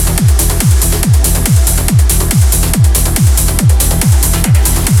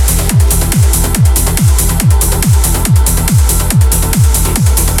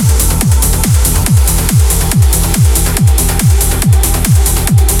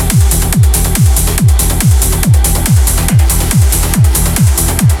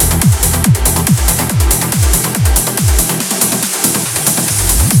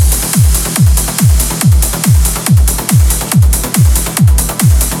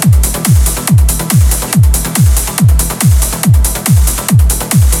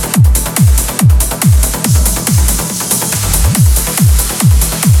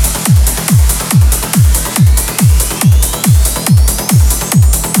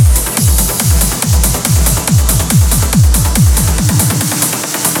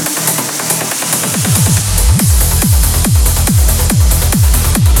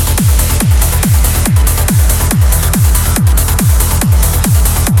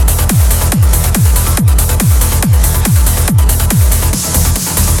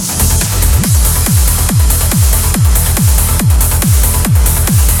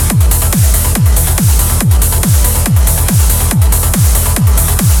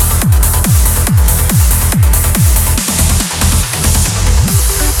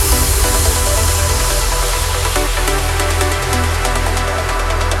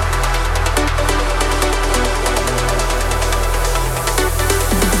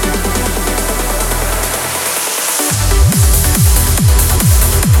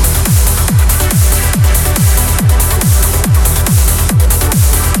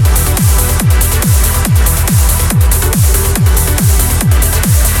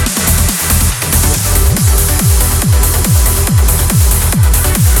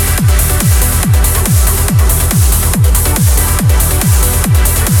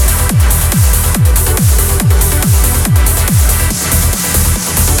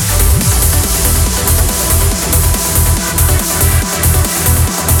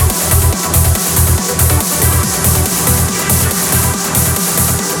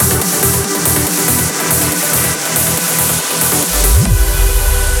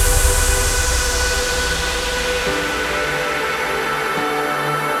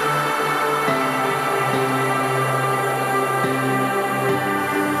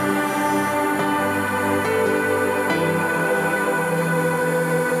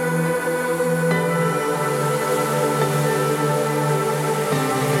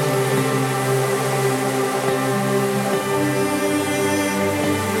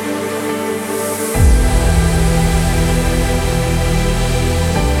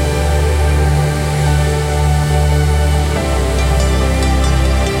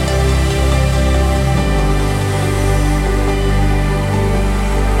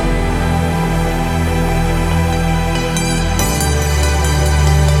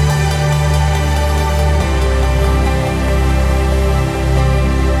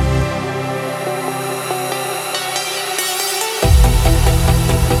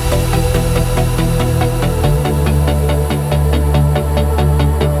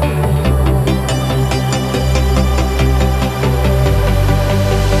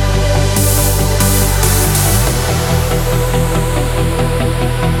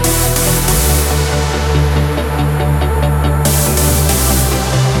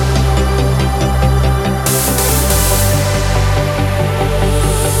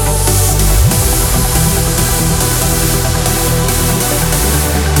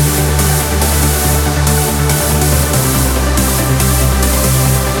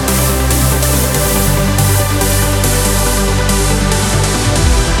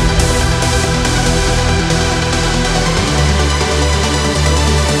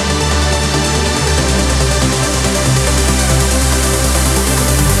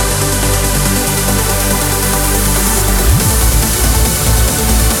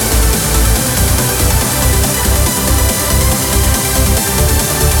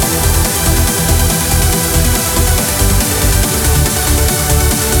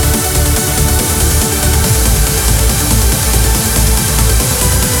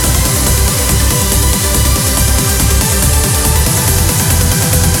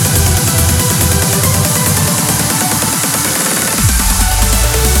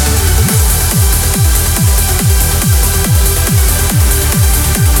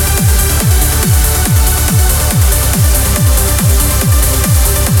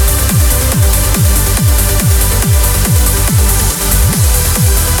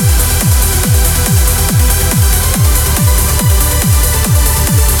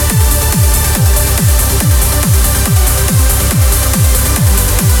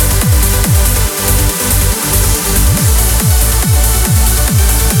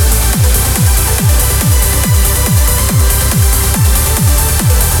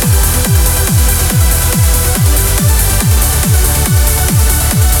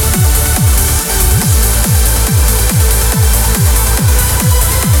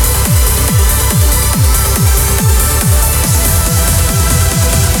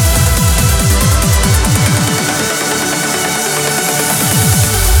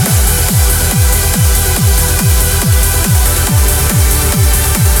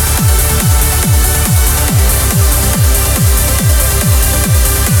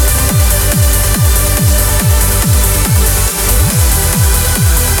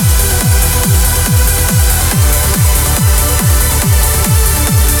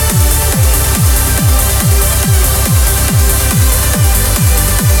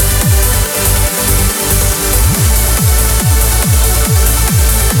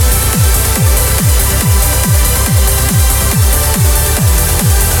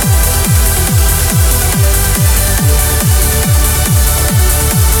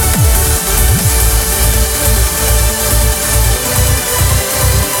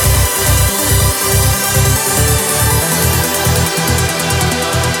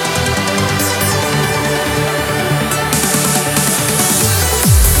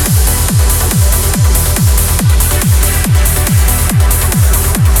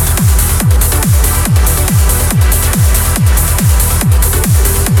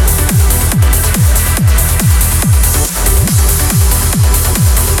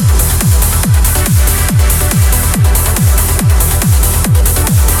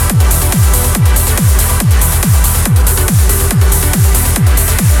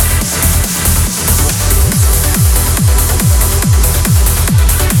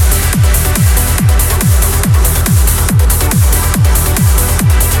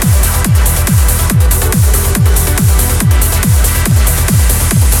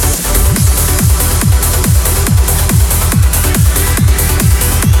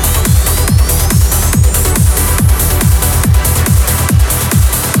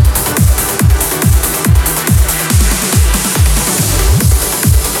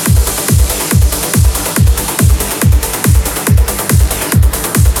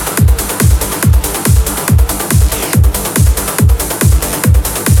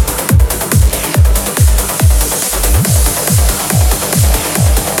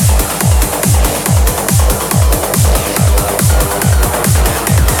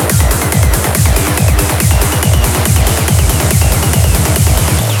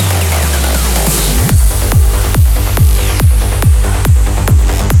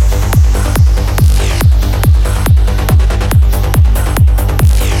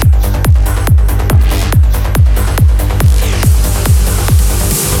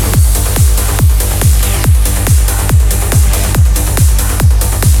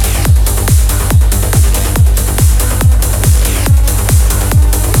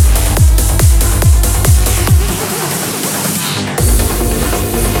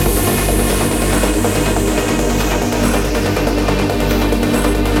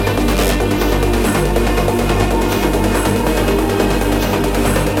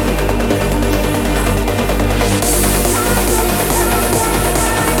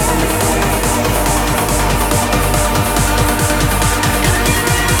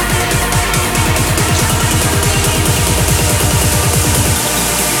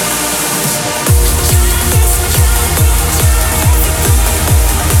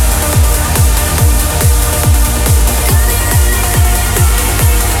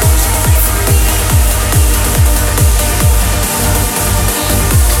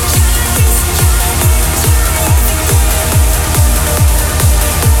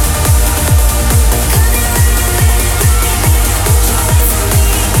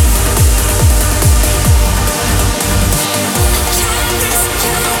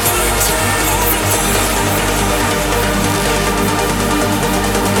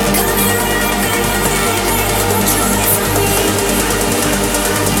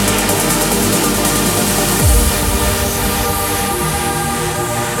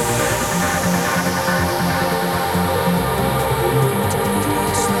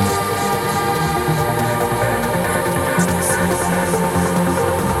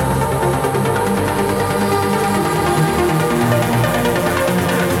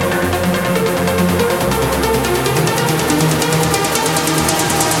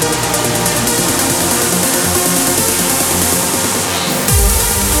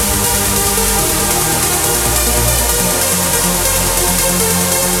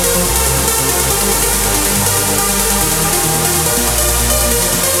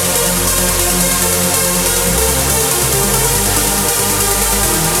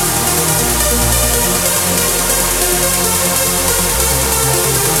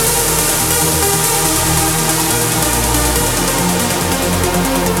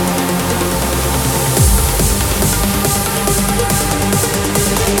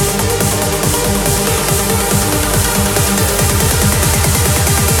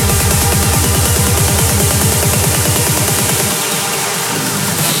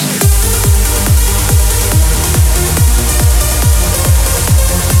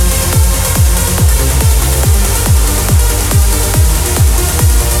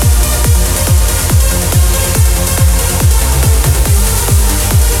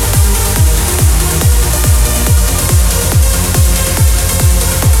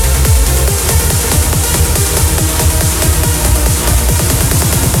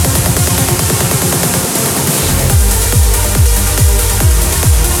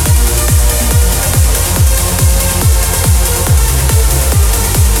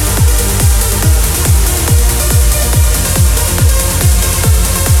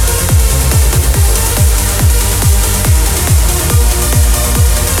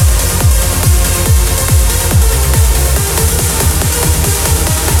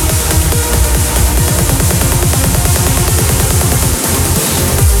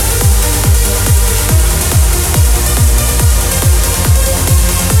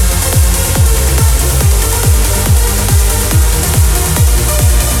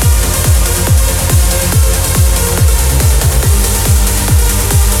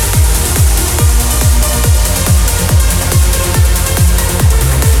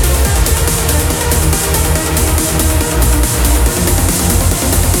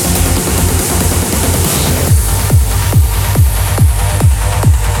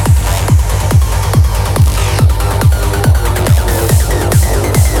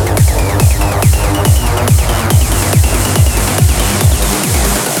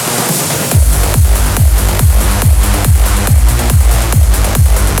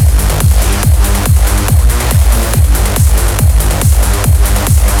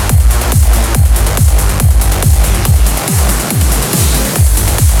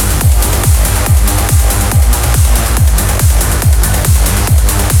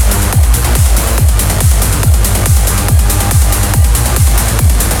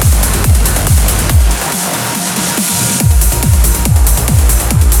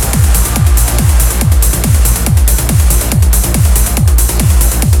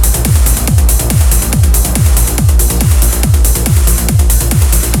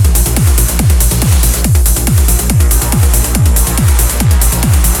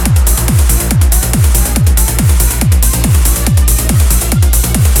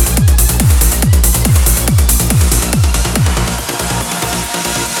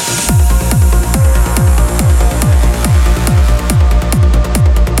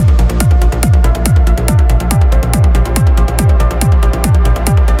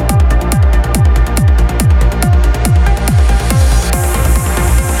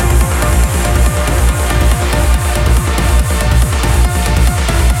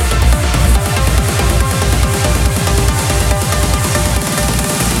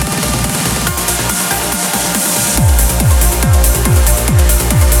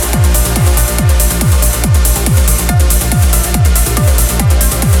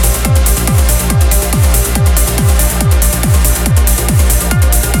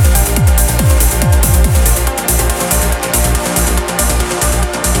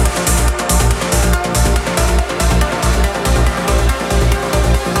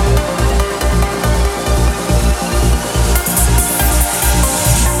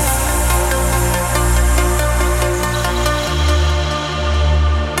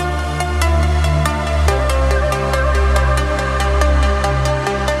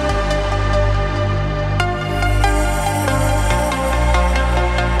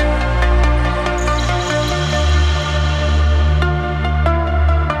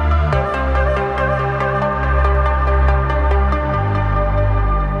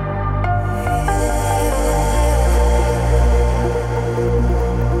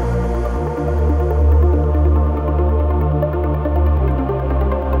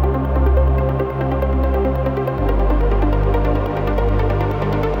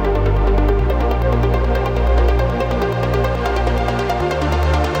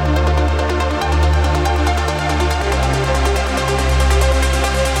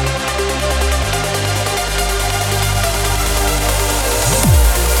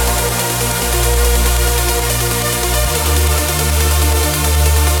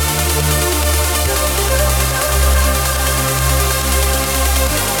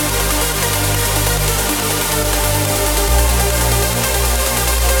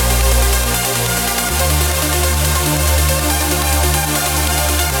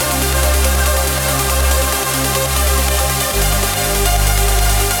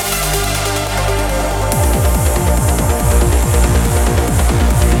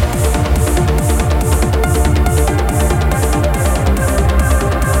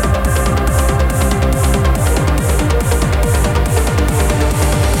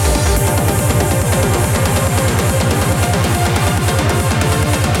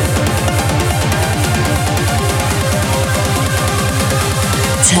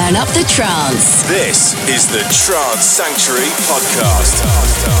 turn up the trance. This is the Trance Sanctuary Podcast.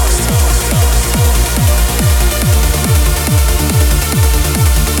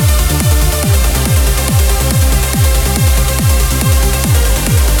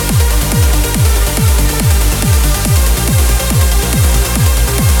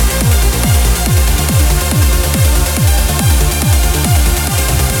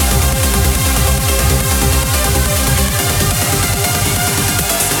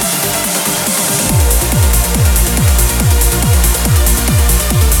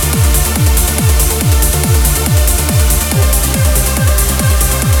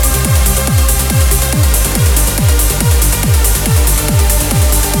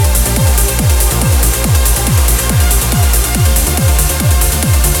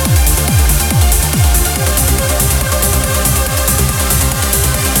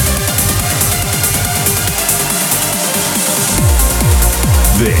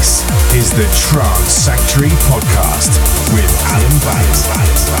 This is the Trance Sanctuary Podcast with Alan Banks.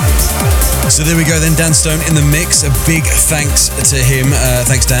 So there we go then, Dan Stone in the mix. A big thanks to him.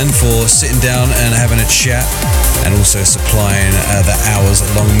 Thanks, Dan, for sitting down and having a chat and also supplying the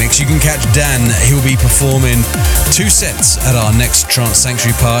hours-long mix. You can catch Dan. He'll be performing 2 sets at our next Trance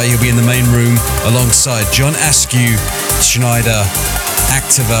Sanctuary party. He'll be in the main room alongside John Askew, Schneider,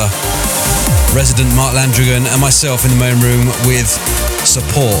 Activa, resident Mark Landrigan, and myself in the main room with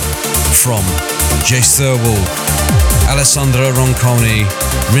support from Jace Thurwell, Alessandra Ronconi,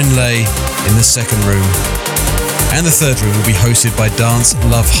 Rinley in the second room. And the third room will be hosted by Dance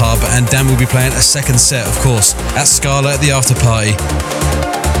Love Hub, and Dan will be playing a second set, of course, at Scala at the after party.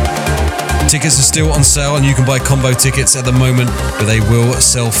 Tickets are still on sale and you can buy combo tickets at the moment, but they will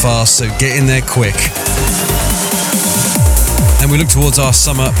sell fast, so get in there quick. And we look towards our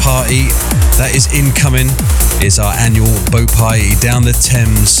summer party that is incoming. It's our annual boat party down the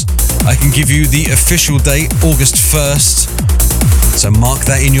Thames. I can give you the official date, August 1st. So mark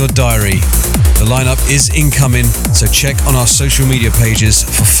that in your diary. The lineup is incoming, so check on our social media pages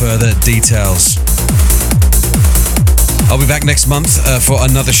for further details. I'll be back next month for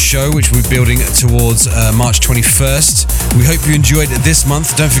another show, which we're building towards March 21st. We hope you enjoyed this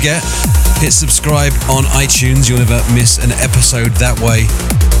month. Don't forget, hit subscribe on iTunes. You'll never miss an episode that way.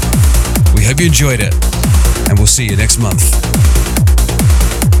 We hope you enjoyed it, and we'll see you next month.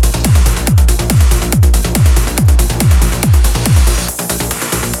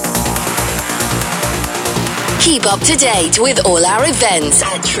 Keep up to date with all our events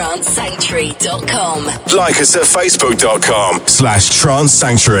at trancesanctuary.com. Like us at facebook.com/Trance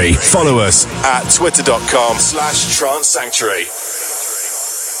Sanctuary. Follow us at twitter.com/Trance Sanctuary.